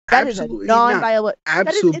pregnancy. That Absolutely is a non-viable. not.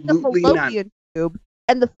 That is in the Absolutely not. fallopian tube,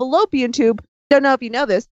 and the fallopian tube. Don't know if you know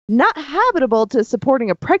this. Not habitable to supporting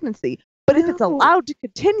a pregnancy, but if it's No. allowed to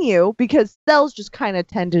continue, because cells just kind of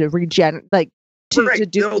tend to regenerate, like to Right, they'll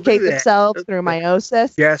do duplicate that. themselves through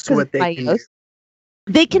meiosis. Guess 'cause what it's they can do? meiosis.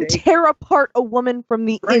 They can They- tear apart a woman from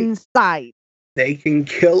the Right. inside. They can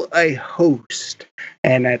kill a host.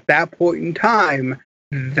 And at that point in time,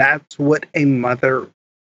 that's what a mother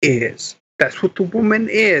is. That's what the woman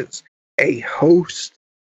is. A host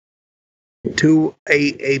to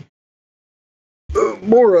a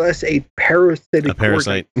more or less a parasitic A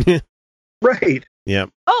parasite. organ. Right. Yep.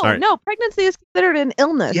 Oh All right. no, pregnancy is considered an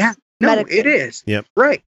illness. Yeah. No, medically. it is. Yep.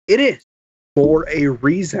 Right. It is. For a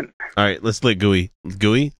reason. All right, let's let Louis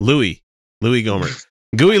Gohmert.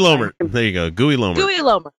 Gooey Lomert. There you go. Gooey Lomert. Gooey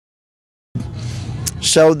Lomer.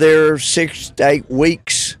 So there are 6 to 8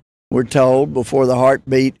 weeks, we're told, before the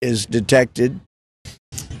heartbeat is detected.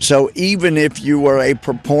 So even if you were a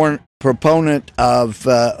proponent of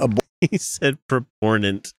abortion, He said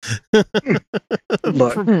proponent.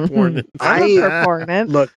 Look, Proponent. I'm a proponent.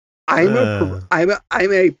 Look, I'm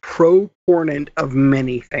a proponent of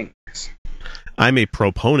many things. I'm a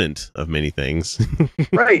proponent of many things.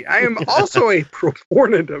 Right. I am also a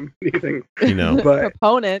proponent of many things. You know, But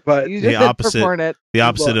Proponent. but You the just said opposite- proponent. the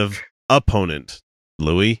opposite Look. of opponent.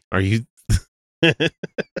 Louis, are you?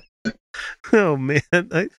 Oh man,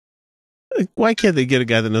 why can't they get a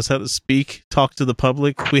guy that knows how to speak, talk to the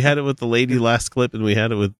public? We had it with the lady last clip, and we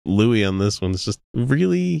had it with Louis on this one. It's just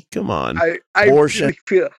really, come on. I Abortion.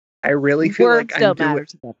 really feel Words like don't I'm matter doing.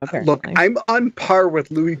 to them, apparently. Look, I'm on par with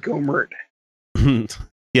Louis Gohmert.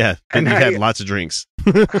 Yeah, And you've I- had lots of drinks.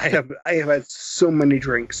 I have had so many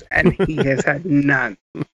drinks, and he has had none.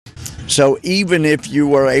 so even if you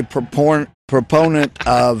were a proponent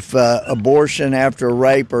of abortion after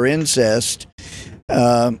rape or incest,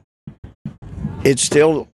 it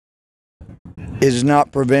still is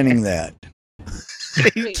not preventing that.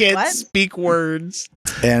 You Wait, can't what? speak words.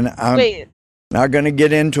 And I'm Wait, not going to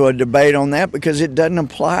get into a debate on that because it doesn't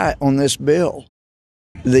apply on this bill.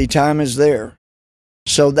 The time is there.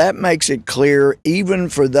 So that makes it clear, even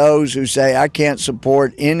for those who say, I can't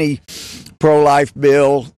support any pro-life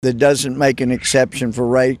bill that doesn't make an exception for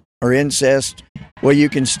rape or incest, well, you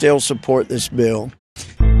can still support this bill.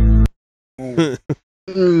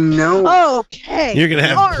 No. okay. You're gonna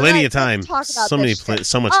have All plenty right, of time. let's talk about So many, this shit.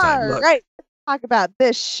 so much time. All Look. right, let's talk about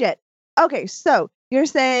this shit. Okay, so you're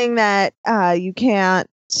saying that you can't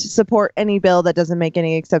support any bill that doesn't make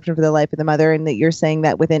any exception for the life of the mother, and that you're saying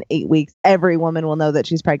that within 8 weeks, every woman will know that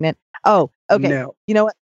she's pregnant. Oh, okay. No. You know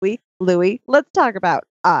what, Louis? Let's talk about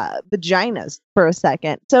vaginas for a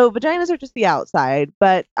second. So vaginas are just the outside,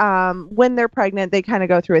 but when they're pregnant, they kind of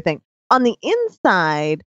go through a thing. On the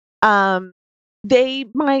inside, they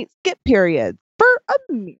might skip periods for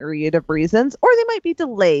a myriad of reasons, or they might be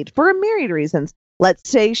delayed for a myriad of reasons. Let's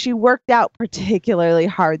say she worked out particularly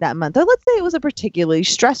hard that month, or let's say it was a particularly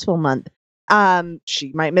stressful month.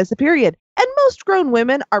 She might miss a period. And most grown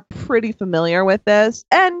women are pretty familiar with this.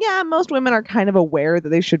 And yeah, most women are kind of aware that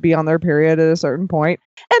they should be on their period at a certain point,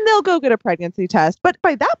 and they'll go get a pregnancy test. But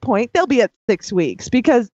by that point, they'll be at 6 weeks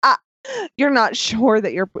because you're not sure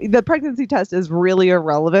that the pregnancy test is really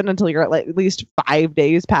irrelevant until you're at least 5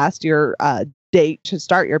 days past your date to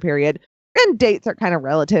start your period. And dates are kind of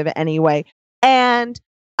relative anyway. And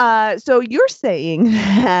so you're saying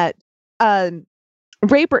that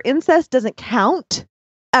rape or incest doesn't count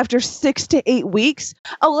after 6 to 8 weeks.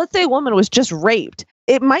 Oh, let's say a woman was just raped.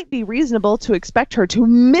 It might be reasonable to expect her to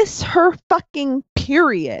miss her fucking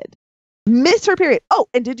period. Miss her period. Oh,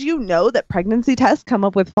 and did you know that pregnancy tests come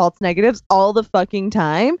up with false negatives all the fucking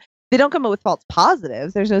time? They don't come up with false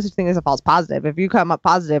positives. There's no such thing as a false positive. If you come up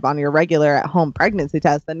positive on your regular at-home pregnancy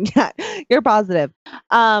test, then yeah, you're positive.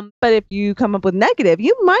 But if you come up with negative,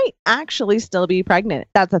 you might actually still be pregnant.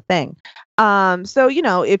 That's a thing. So,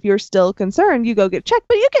 if you're still concerned, you go get checked.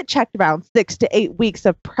 But you get checked around 6 to 8 weeks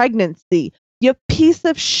of pregnancy. You piece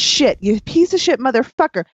of shit. You piece of shit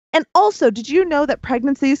motherfucker. And also, did you know that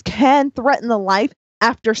pregnancies can threaten the life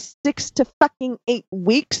after 6 to fucking 8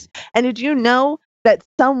 weeks? And did you know that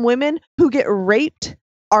some women who get raped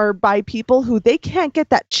are by people who they can't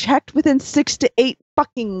get that checked within 6 to 8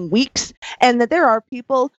 fucking weeks, and that there are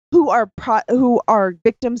people who are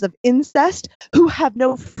victims of incest who have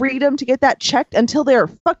no freedom to get that checked until they are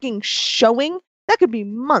fucking showing? That could be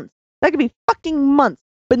months. That could be fucking months.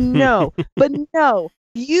 But no,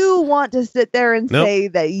 you want to sit there and say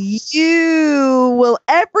that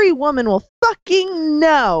every woman will fucking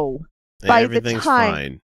know by the time.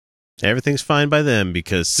 Fine. Everything's fine by them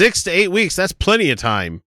because 6 to 8 weeks, that's plenty of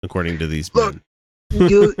time, according to these men.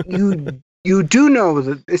 You do know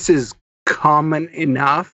that this is common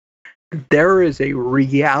enough. There is a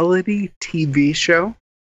reality TV show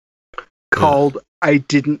called I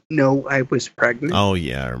Didn't Know I Was Pregnant. Oh,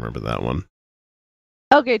 yeah, I remember that one.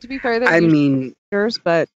 Okay, to be fair,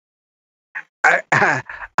 but I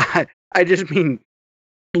just mean,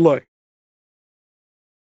 look.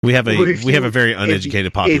 We have a very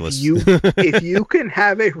uneducated populace. If you can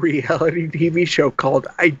have a reality TV show called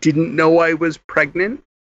I Didn't Know I Was Pregnant,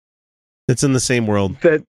 it's in the same world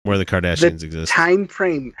where the Kardashians exist.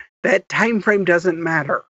 That time frame doesn't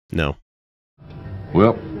matter. No.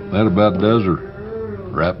 Well, that about does her.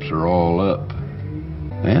 Wraps her all up.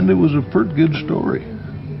 And it was a pretty good story,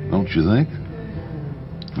 don't you think?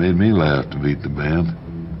 Made me laugh to beat the band.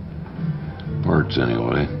 Parts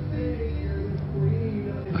anyway.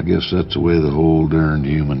 I guess that's the way the whole darn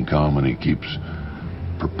human comedy keeps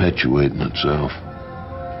perpetuating itself.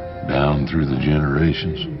 Down through the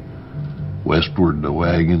generations. Westward the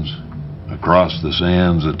wagons. Across the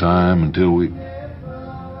sands of time until we...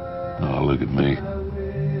 Oh, look at me.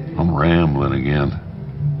 I'm rambling again.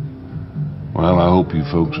 Well, I hope you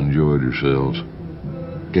folks enjoyed yourselves.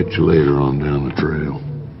 Catch you later on down the trail.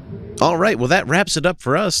 All right, well, that wraps it up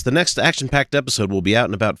for us. The next action-packed episode will be out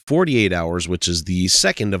in about 48 hours, which is the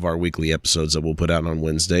second of our weekly episodes that we'll put out on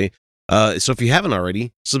Wednesday. So if you haven't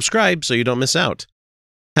already, subscribe so you don't miss out.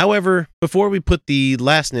 However, before we put the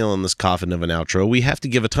last nail in this coffin of an outro, we have to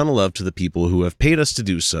give a ton of love to the people who have paid us to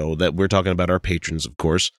do so, that we're talking about our patrons, of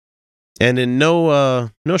course. And in no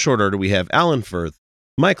short order, we have Alan Firth,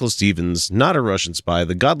 Michael Stevens, Not a Russian Spy,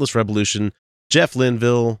 The Godless Revolution, Jeff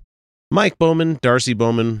Linville, Mike Bowman, Darcy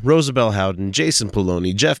Bowman, Rosabelle Howden, Jason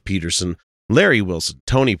Poloni, Jeff Peterson, Larry Wilson,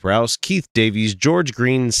 Tony Prowse, Keith Davies, George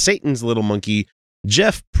Green, Satan's Little Monkey,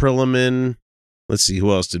 Jeff Prilliman. Let's see,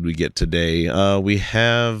 who else did we get today? We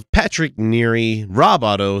have Patrick Neary, Rob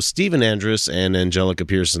Otto, Stephen Andrus, and Angelica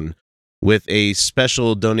Pearson, with a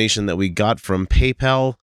special donation that we got from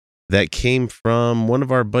PayPal that came from one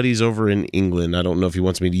of our buddies over in England. I don't know if he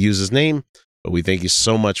wants me to use his name, but we thank you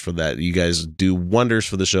so much for that. You guys do wonders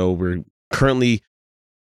for the show. We're currently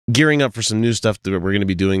gearing up for some new stuff that we're going to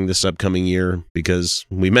be doing this upcoming year because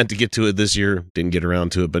we meant to get to it this year, didn't get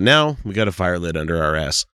around to it, but now we got a fire lit under our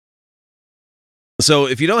ass. So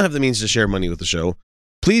if you don't have the means to share money with the show,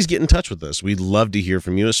 please get in touch with us. We'd love to hear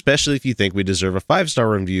from you, especially if you think we deserve a 5-star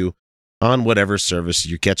review on whatever service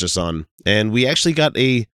you catch us on. And we actually got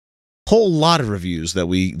a whole lot of reviews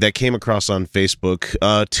that came across on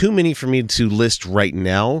Facebook. Too many for me to list right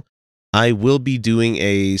now. I will be doing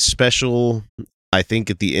a special, I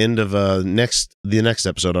think, at the end of the next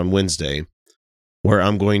episode on Wednesday, where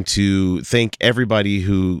I'm going to thank everybody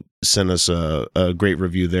who sent us a great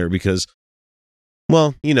review there because,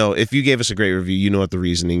 well, you know, if you gave us a great review, you know what the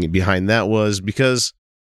reasoning behind that was, because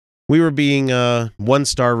we were being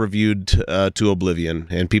 1-star reviewed to oblivion,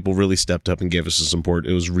 and people really stepped up and gave us the support.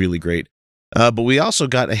 It was really great. But we also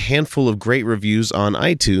got a handful of great reviews on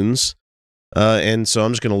iTunes, and so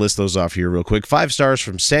I'm just going to list those off here real quick. 5 stars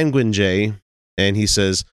from Sanguine J, and he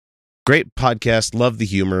says, "Great podcast, love the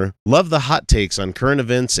humor, love the hot takes on current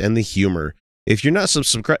events and the humor. If you're not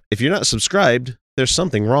subscribed, there's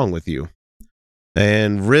something wrong with you."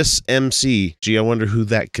 And Riss MC, gee, I wonder who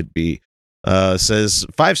that could be. Says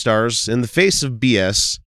 5 stars, in the face of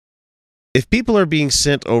BS, if people are being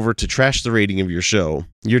sent over to trash the rating of your show,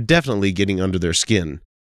 you're definitely getting under their skin.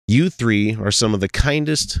 You three are some of the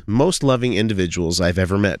kindest, most loving individuals I've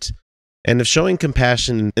ever met. And if showing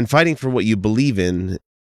compassion and fighting for what you believe in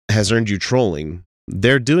has earned you trolling,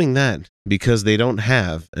 they're doing that because they don't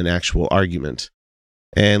have an actual argument.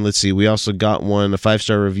 And let's see, we also got a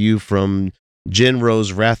 5-star review from Jen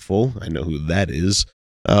Rose Wrathful. I know who that is.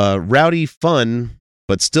 Rowdy fun,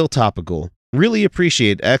 but still topical. Really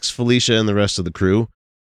appreciate X, Felicia, and the rest of the crew.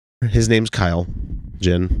 His name's Kyle.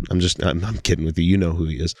 Jen, I'm kidding with you. You know who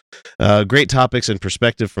he is. Great topics and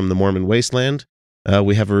perspective from the Mormon wasteland.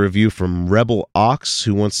 We have a review from Rebel Ox,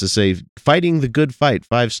 who wants to say, fighting the good fight,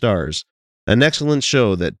 5 stars. An excellent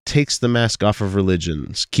show that takes the mask off of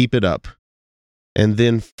religions. Keep it up. And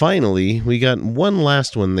then finally, we got one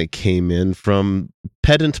last one that came in from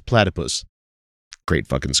Pedant Platypus. Great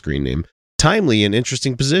fucking screen name. Timely and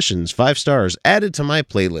interesting positions, 5 stars, added to my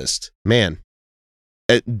playlist. Man,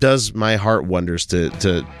 it does my heart wonders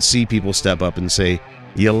to see people step up and say,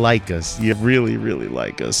 you like us. You really, really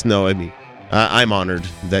like us. No, I mean, I'm honored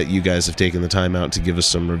that you guys have taken the time out to give us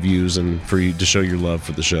some reviews and for you to show your love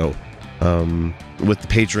for the show. With the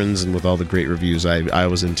patrons and with all the great reviews, I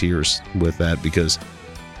was in tears with that because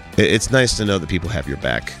it's nice to know that people have your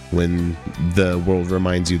back when the world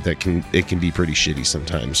reminds you that it can be pretty shitty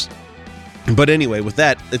sometimes. But anyway, with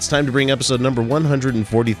that, it's time to bring episode number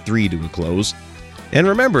 143 to a close. And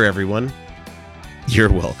remember, everyone, you're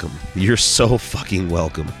welcome. You're so fucking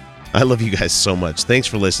welcome. I love you guys so much. Thanks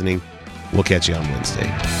for listening. We'll catch you on Wednesday.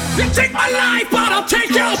 You take my life, but I'll take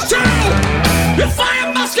yours too. You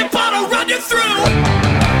fire musket, but I'll run you through.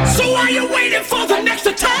 So why you waiting for the next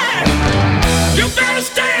attack? You better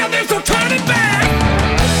stand, there's no turning back.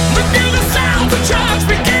 Review the sound, the charge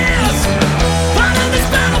begins. Part of this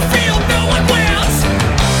battlefield, no one wins.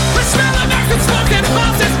 The smell of acid smoke and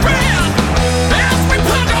horse's breath as we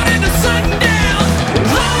plug on into sudden death.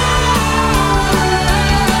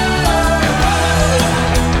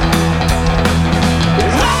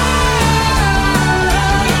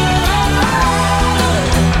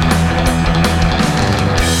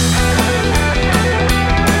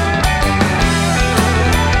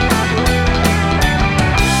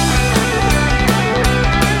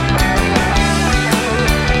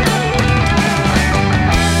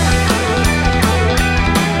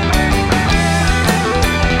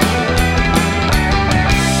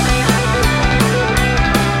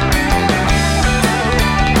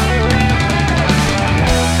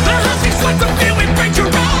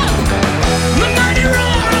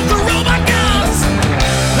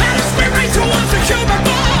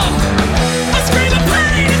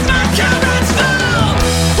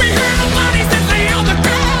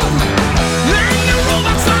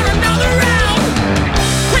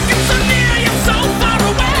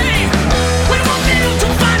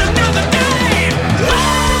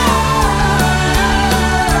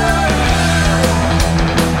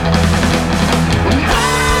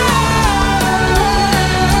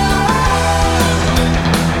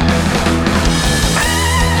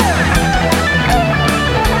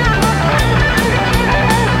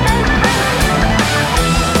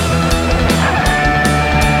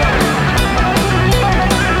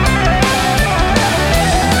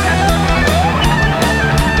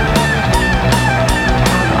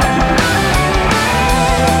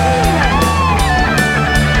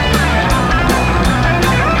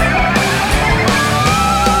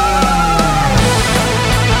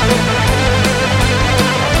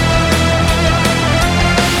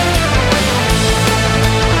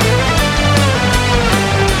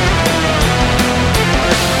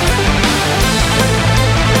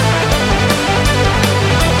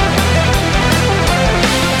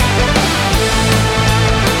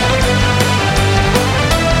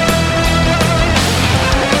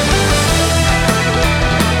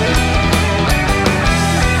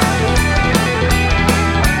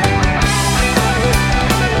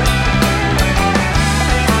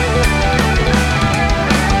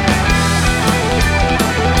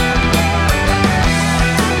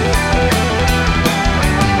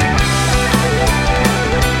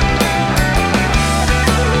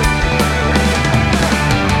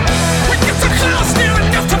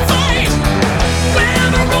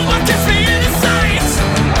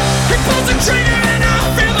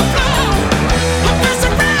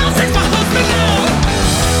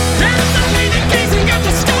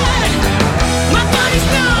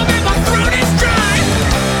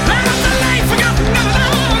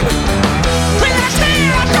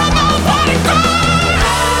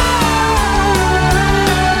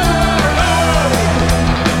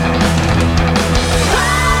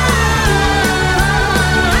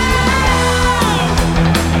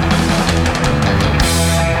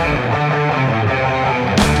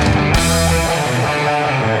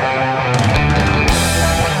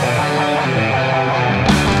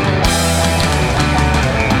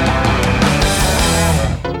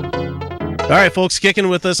 right, folks, kicking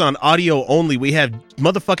with us on audio only, we have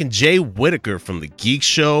motherfucking Jay Whittaker from The Geek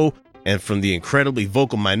Show and from the incredibly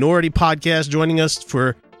vocal Minority podcast joining us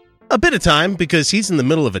for a bit of time because he's in the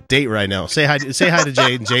middle of a date right now. Say hi to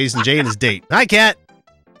Jay and Jay and his date. Hi, Kat.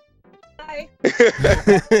 Hi.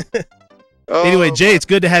 Anyway, Jay, it's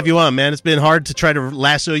good to have you on, man. It's been hard to try to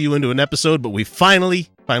lasso you into an episode, but we finally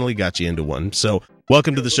got you into one. So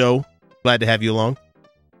welcome to the show. Glad to have you along.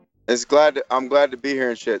 I'm glad to be here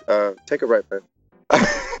and shit. Take it right, man.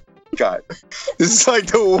 God, this is like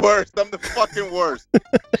the worst. I'm the fucking worst.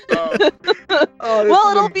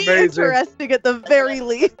 Well, it'll be interesting at the very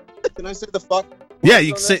least. Can I say the fuck? Yeah,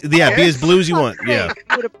 you can say, be as blue as you want. Yeah.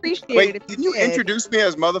 I would appreciate it. Wait, if did you introduce me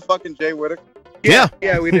as motherfucking Jay Whittaker? Yeah.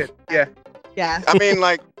 Yeah, we did. Yeah. Yeah. I mean,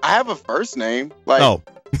 like, I have a first name. Like,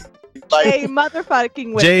 like, Jay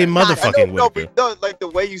motherfucking Whittaker. Jay motherfucking Whittaker. No, like the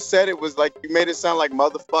way you said it was like you made it sound like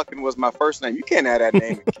motherfucking was my first name. You can't have that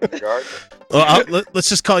name in kindergarten. Well, let's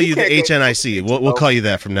just call you the HNIC. We'll call you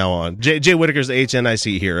that from now on. Jay Whittaker's the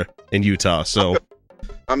HNIC here in Utah. So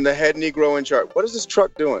I'm the head Negro in charge. What is this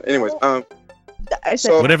truck doing? Anyways,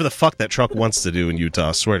 whatever the fuck that truck wants to do in Utah.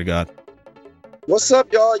 I swear to God. What's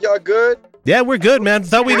up, y'all? Y'all good? Yeah, we're good, man.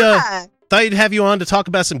 Thought we'd have you on to talk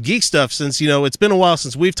about some geek stuff since it's been a while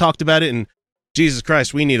since we've talked about it, and Jesus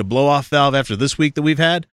Christ, we need a blow off valve after this week that we've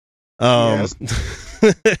had. Yes.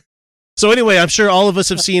 So anyway, I'm sure all of us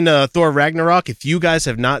have seen Thor Ragnarok. If you guys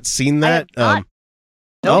have not seen that, not.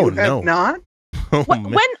 No. Not? Oh,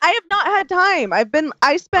 when I have not had time.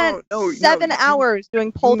 I spent 7 hours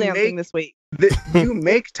doing pole dancing this week. You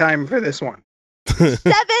make time for this one. 7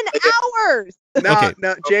 hours.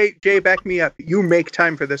 No, Jay, back me up. You make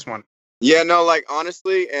time for this one. Yeah, no, like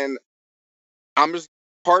honestly, and I'm just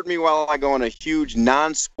pardon me while I go on a huge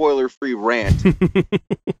non-spoiler free rant.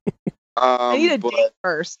 I need a date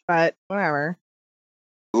first, but whatever.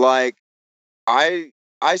 Like, I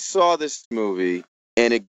saw this movie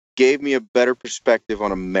and it gave me a better perspective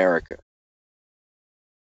on America.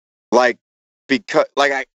 Like, because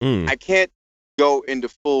I can't go into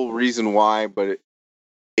full reason why, but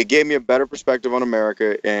it gave me a better perspective on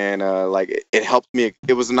America, and it helped me.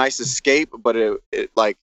 It was a nice escape, but it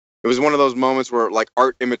was one of those moments where like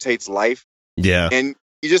art imitates life. Yeah, and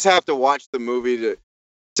you just have to watch the movie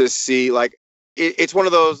to see like it's one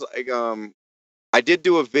of those like I did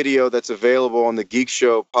do a video that's available on the Geek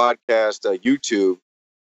Show podcast YouTube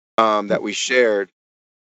that we shared.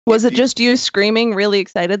 Was it just you screaming really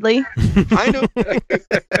excitedly? Kind of.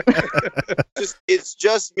 It's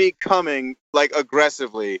just me coming like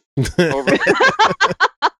aggressively over,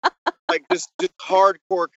 like just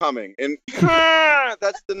hardcore coming, and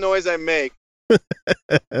that's the noise I make.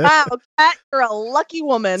 Wow, Kat, you're a lucky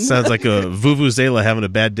woman. Sounds like a vuvuzela having a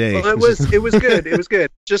bad day. Well, it was good. It was good.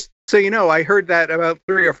 Just so you know, I heard that about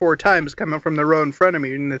 3 or 4 times coming from the row in front of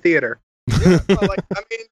me in the theater. Yeah,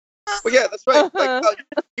 well, yeah, that's right. Like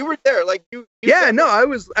you were there, like you yeah, no, I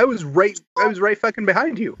was right fucking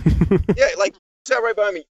behind you. Yeah, like you sat right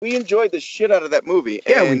behind me. We enjoyed the shit out of that movie.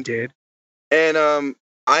 Yeah, we did. And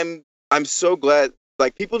I'm so glad.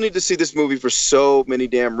 Like people need to see this movie for so many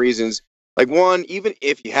damn reasons. Like one, even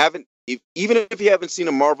if you haven't seen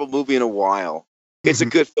a Marvel movie in a while, it's a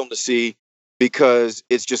good film to see because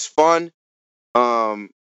it's just fun.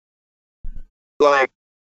 Like.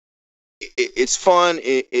 It's fun.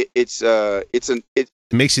 It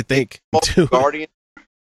makes you think. Too. Guardian.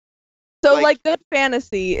 So, like good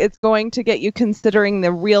fantasy, it's going to get you considering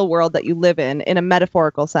the real world that you live in a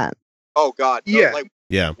metaphorical sense. Oh God, no, yeah,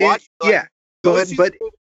 yeah. Watch, but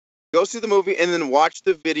go see the movie and then watch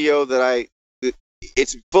the video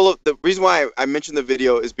it's full of the reason why I mentioned the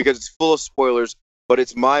video is because it's full of spoilers, but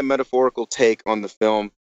it's my metaphorical take on the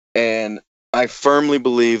film, and I firmly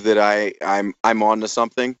believe that I'm onto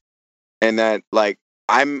something. And that, like,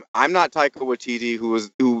 I'm not Taika Waititi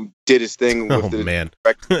who did his thing with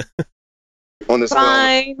on this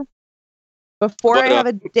Fine. film. Before I have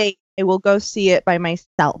a date, I will go see it by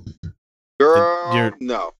myself. Girl,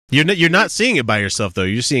 no. You're not seeing it by yourself though.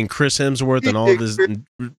 You're seeing Chris Hemsworth and all of his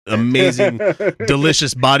amazing,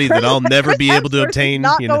 delicious body that I'll never be able to obtain.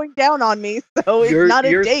 Not going down on me, so it's not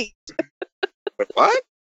a date. What?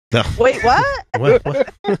 No. Wait, what? What?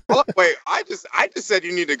 Wait, I just said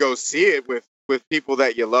you need to go see it with people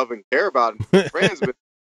that you love and care about and friends with.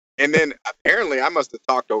 And then apparently I must have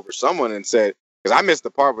talked over someone and said, because I missed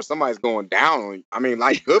the part where somebody's going down on you. I mean,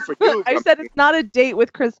 like, good for you. I said it's not a date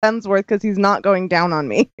with Chris Hemsworth because he's not going down on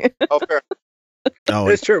me. Oh, fair. Oh,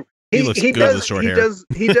 it's true. He looks good with short hair.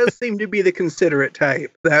 He does seem to be the considerate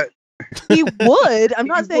type. That he would. I'm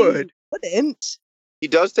not saying he wouldn't. He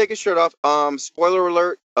does take his shirt off. Spoiler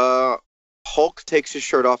alert, Hulk takes his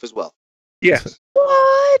shirt off as well. Yes.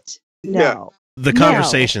 What? Yeah. No. The No.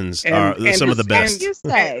 conversations are some of the best. You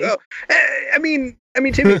say. I mean,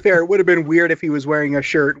 to be fair, it would have been weird if he was wearing a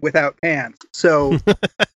shirt without pants. So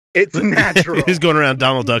it's natural. He's going around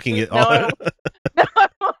Donald ducking it. No, I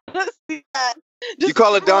don't want to see that. Just You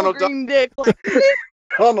call it Donald Duck? green dick. Like,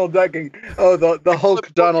 Donald ducking. Oh, the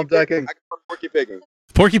Hulk Donald ducking. I call it Porky Pigging.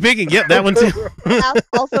 Porky Pigging. Yep, that one too. that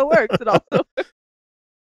also works. It also works.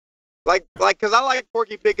 Like, cause I like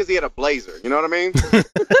Porky Pig because he had a blazer. You know what I mean?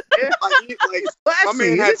 My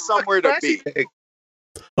man had somewhere to be.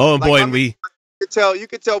 Oh, and Like, boy, I and mean, you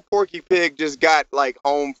could tell Porky Pig just got like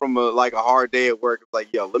home from a hard day at work.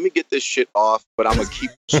 Like, yo, let me get this shit off, but I'm gonna keep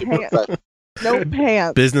shit professional. No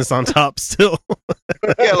pants. business on top still.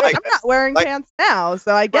 Yeah, like I'm not wearing pants now,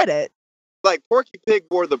 so I get it. like Porky Pig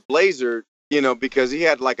wore the blazer, because he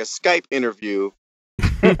had like a Skype interview,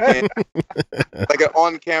 and, like an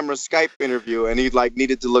on-camera Skype interview, and he like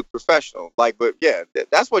needed to look professional. Like, but yeah,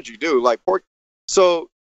 that's what you do. Like So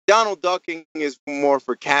Donald ducking is more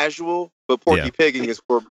for casual, but Porky Pigging is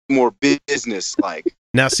for more business like.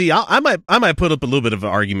 Now, see, I might put up a little bit of an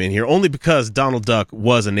argument here, only because Donald Duck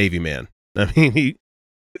was a Navy man. I mean,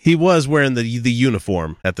 he was wearing the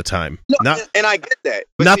uniform at the time. No, and I get that.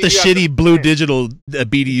 But not see, the shitty blue digital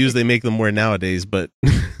BDUs they make them wear nowadays, but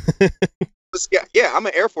yeah, I'm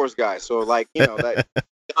an Air Force guy, so like that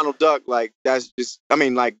Donald Duck, like that's just, I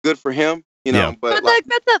mean, like good for him, Yeah. but like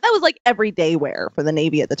that was like everyday wear for the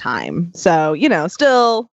Navy at the time. So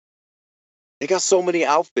still they got so many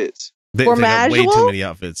outfits. they got way too many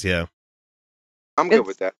outfits. Yeah, I'm good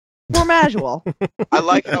with that. For casual. I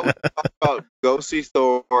like how we talk about Go See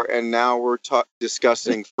Thor, and now we're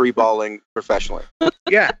discussing freeballing professionally.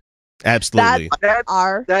 Yeah, absolutely. That's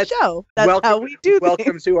our show. That's how we do things.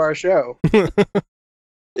 Welcome to our show.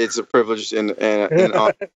 It's a privilege and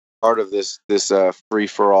part of this free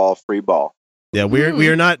for all free ball. Yeah, we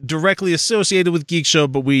are not directly associated with Geek Show,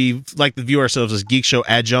 but we like to view ourselves as Geek Show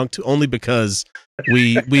adjunct only because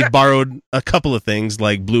we borrowed a couple of things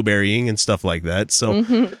like blueberrying and stuff like that. So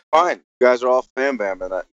fine, you guys are all fan bam,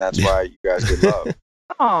 and that's why you guys get love.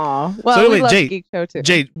 Aw, well, so anyway, we love Jay, Geek Show too.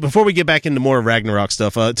 Jay, before we get back into more Ragnarok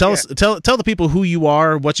stuff, tell the people who you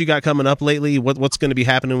are, what you got coming up lately, what's going to be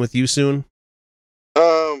happening with you soon.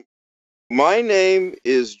 My name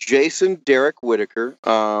is Jason Derek Whitaker.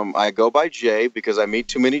 I go by Jay because I meet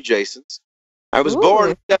too many Jasons. I was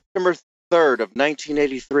born September 3rd of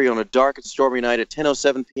 1983 on a dark and stormy night at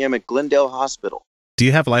 10:07 p.m. at Glendale Hospital. Do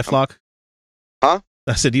you have LifeLock? Huh?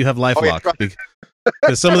 I said, do you have LifeLock?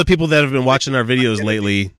 Because some of the people that have been watching our videos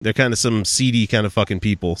lately, they're kind of some seedy kind of fucking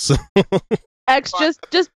people. So X,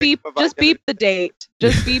 just beep the date.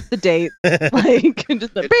 Just beep the date. Like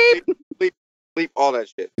just a beep. Bleep all that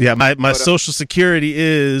shit. Yeah, my social security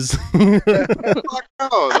is.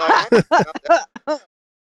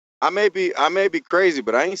 I may be crazy,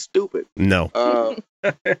 but I ain't stupid. No. No,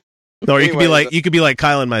 or you could be like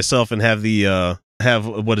Kyle and myself and have the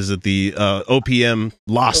what is it, the OPM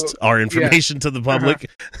lost our information to the public.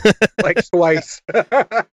 Like twice.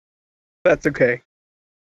 That's okay.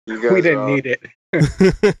 We didn't need it.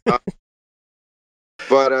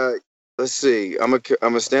 But let's see. I'm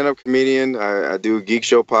a stand-up comedian. I do a Geek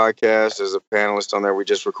Show podcast as a panelist on there. We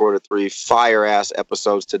just recorded 3 fire-ass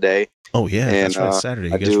episodes today. Oh, yeah. And, that's right.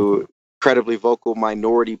 Saturday. I do Incredibly Vocal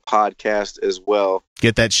Minority podcast as well.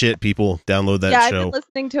 Get that shit, people. Download that show. Yeah, I've been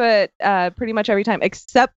listening to it pretty much every time,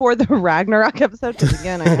 except for the Ragnarok episode, because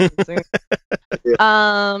again, I haven't seen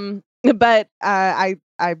it. But I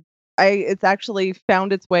it's actually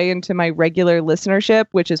found its way into my regular listenership,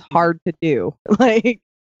 which is hard to do. Like,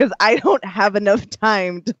 because I don't have enough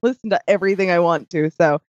time to listen to everything I want to.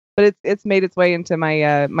 So, but it's made its way into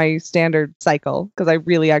my my standard cycle because I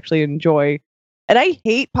really actually enjoy. And I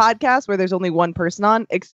hate podcasts where there's only one person on,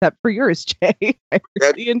 except for yours, Jay. I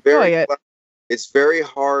really enjoy it. It's very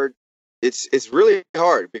hard. It's really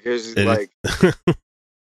hard because I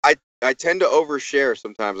tend to overshare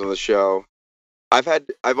sometimes on the show.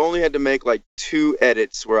 I've only had to make like 2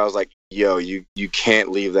 edits where I was like, yo, you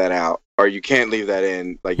can't leave that out, or you can't leave that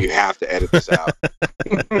in. Like, you have to edit this out.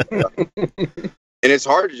 And it's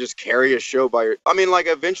hard to just carry a show by your. I mean, like,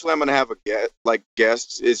 eventually I'm gonna have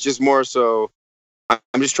guests. It's just more so.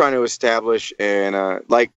 I'm just trying to establish and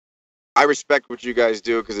I respect what you guys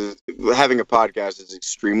do because having a podcast is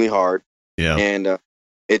extremely hard. Yeah. And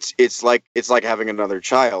it's like having another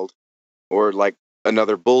child or like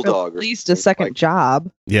another bulldog. At least a second job.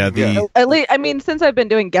 Yeah. At least, I mean, since I've been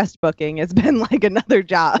doing guest booking, it's been like another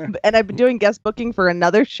job, and I've been doing guest booking for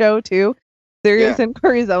another show too, Serious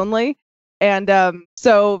Inquiries Only, and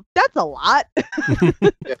so that's a lot.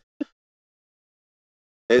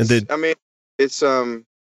 I mean,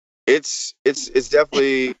 it's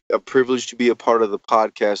definitely a privilege to be a part of the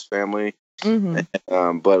podcast family.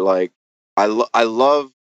 But like, I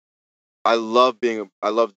love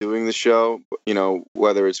doing the show, you know,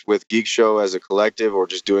 whether it's with Geek Show as a collective or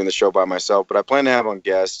just doing the show by myself. But I plan to have on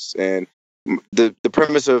guests, and the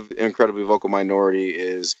premise of Incredibly Vocal Minority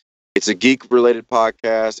is it's a geek related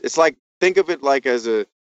podcast. It's like, think of it like as a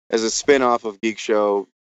spin-off of Geek Show,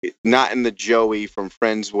 not in the Joey from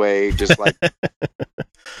Friends way, just like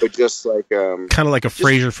but just like kind of like a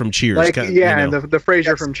Frasier from Cheers. Like, kind of, yeah, you know. the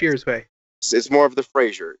Frasier from Cheers way. It's more of the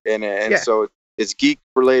Frasier, and so it's geek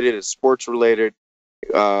related, it's sports related.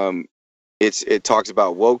 It talks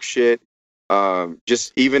about woke shit. And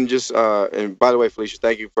by the way, Felicia,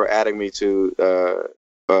 thank you for adding me to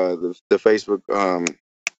the Facebook.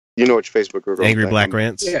 You know which Facebook group? Angry Black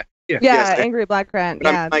Rants. Yeah, Yes, Angry Black Rant.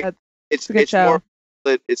 But Yeah, like, it's a good show.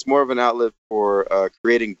 It's more of an outlet for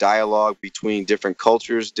creating dialogue between different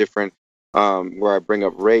cultures, different where I bring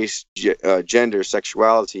up race, gender,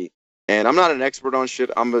 sexuality. And I'm not an expert on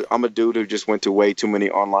shit. I'm a dude who just went to way too many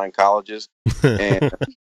online colleges.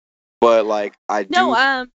 But like I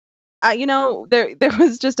do. You know, there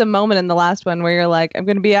was just a moment in the last one where you're like, I'm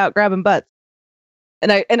going to be out grabbing butts,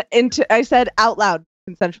 and I said out loud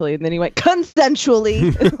consensually, and then he went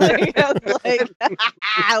consensually.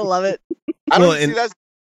 I love it.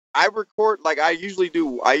 I record like I usually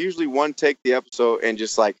do. I usually one take the episode and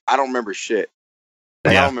just like I don't remember shit.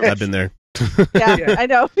 Like, Yeah, I've been there. Yeah, I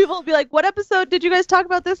know. People will be like, "What episode did you guys talk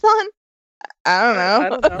about this on?" I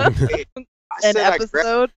don't know. An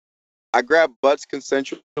episode. I grabbed butts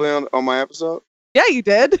consensually on my episode. Yeah, you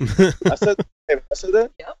did. I said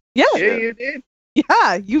that. Yep. Yeah, you did.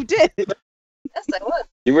 Yeah, you did. Yes, I was.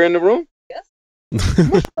 You were in the room. Yes.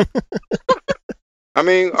 I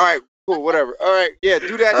mean, all right, cool, whatever. All right, yeah,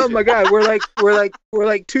 do that. Oh my God, we're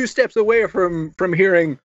like 2 steps away from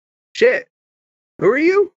hearing shit. Who are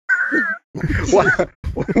you? What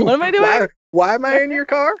am I doing? Why am I in your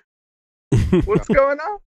car? What's going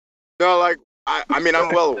on? No, like I mean,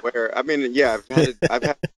 I'm well aware. I mean, yeah, I've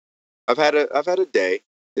had a day.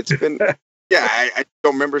 It's been I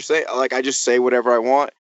don't remember saying, like, I just say whatever I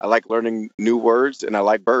want. I like learning new words, and I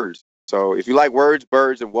like birds. So if you like words,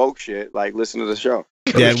 birds, and woke shit, like, listen to the show.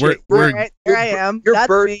 Yeah, here I am.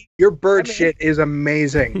 Your bird shit is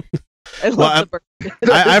amazing. I love the bird.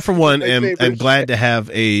 I for one am glad to have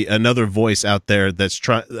another voice out there that's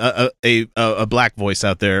trying a black voice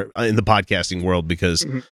out there in the podcasting world, because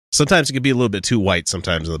sometimes it can be a little bit too white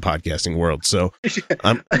sometimes in the podcasting world. So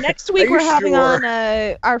next week we're having on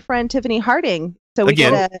our friend Tiffany Harding, so we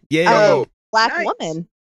get a black woman.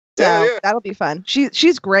 So that'll be fun.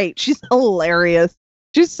 She's great. She's hilarious.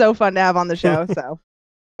 She's so fun to have on the show. So.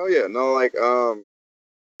 Oh yeah, no, like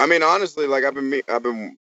I mean, honestly, like I've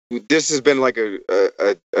been. This has been like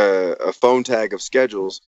a phone tag of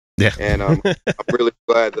schedules. Yeah, and I'm really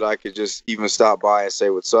glad that I could just even stop by and say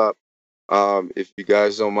what's up. If you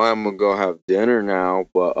guys don't mind, I'm gonna go have dinner now.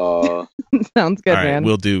 But sounds good, all right, man.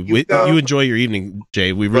 We'll do. You enjoy your evening,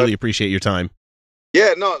 Jay. We really appreciate your time.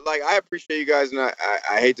 Yeah, no, like I appreciate you guys, and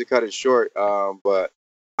I hate to cut it short, but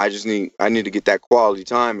I need to get that quality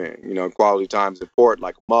time in. You know, quality time is important,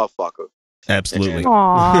 like a motherfucker. Absolutely.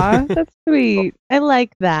 Aw, that's sweet. I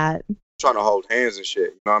like that. Trying to hold hands and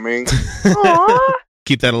shit. You know what I mean? Aw.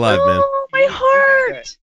 Keep that alive, man. Oh, my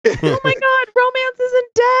heart. Oh my God, romance isn't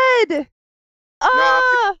dead.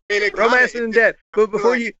 Romance isn't dead. But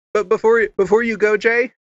before you go,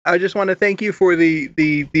 Jay, I just want to thank you for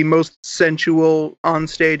the most sensual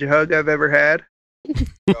onstage hug I've ever had.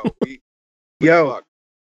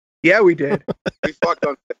 Yeah, we did. We fucked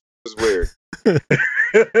on. It was weird.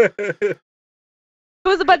 It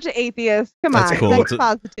was a bunch of atheists. Come on, cool. that's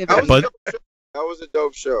positivity. That was a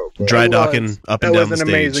dope show. Dry docking up and down the stage. That was an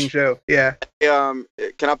amazing show. Yeah. Can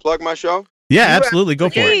I plug my show? Yeah, absolutely. Go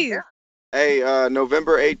for it. Hey,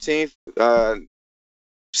 November 18th,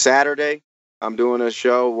 Saturday, I'm doing a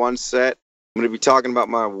show, one set. I'm going to be talking about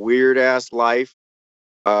my weird ass life,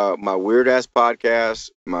 my weird ass podcast,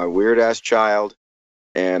 my weird ass child,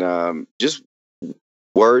 and just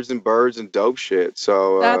words and birds and dope shit.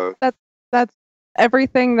 So that's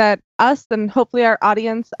everything that us and hopefully our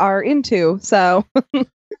audience are into. So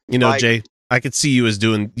you know, Jay, I could see you as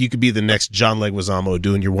you could be the next John Leguizamo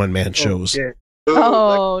doing your one man shows.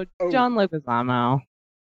 John Leguizamo.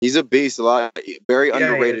 He's a beast. Very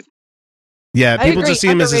underrated. Yeah, people just see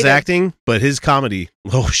him as his acting, but his comedy,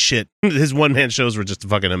 oh shit, his one man shows were just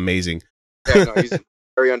fucking amazing. Yeah, no, he's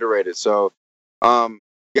very underrated. So,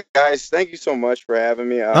 guys, thank you so much for having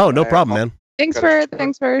me. No problem, man. Thanks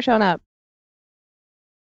for showing up.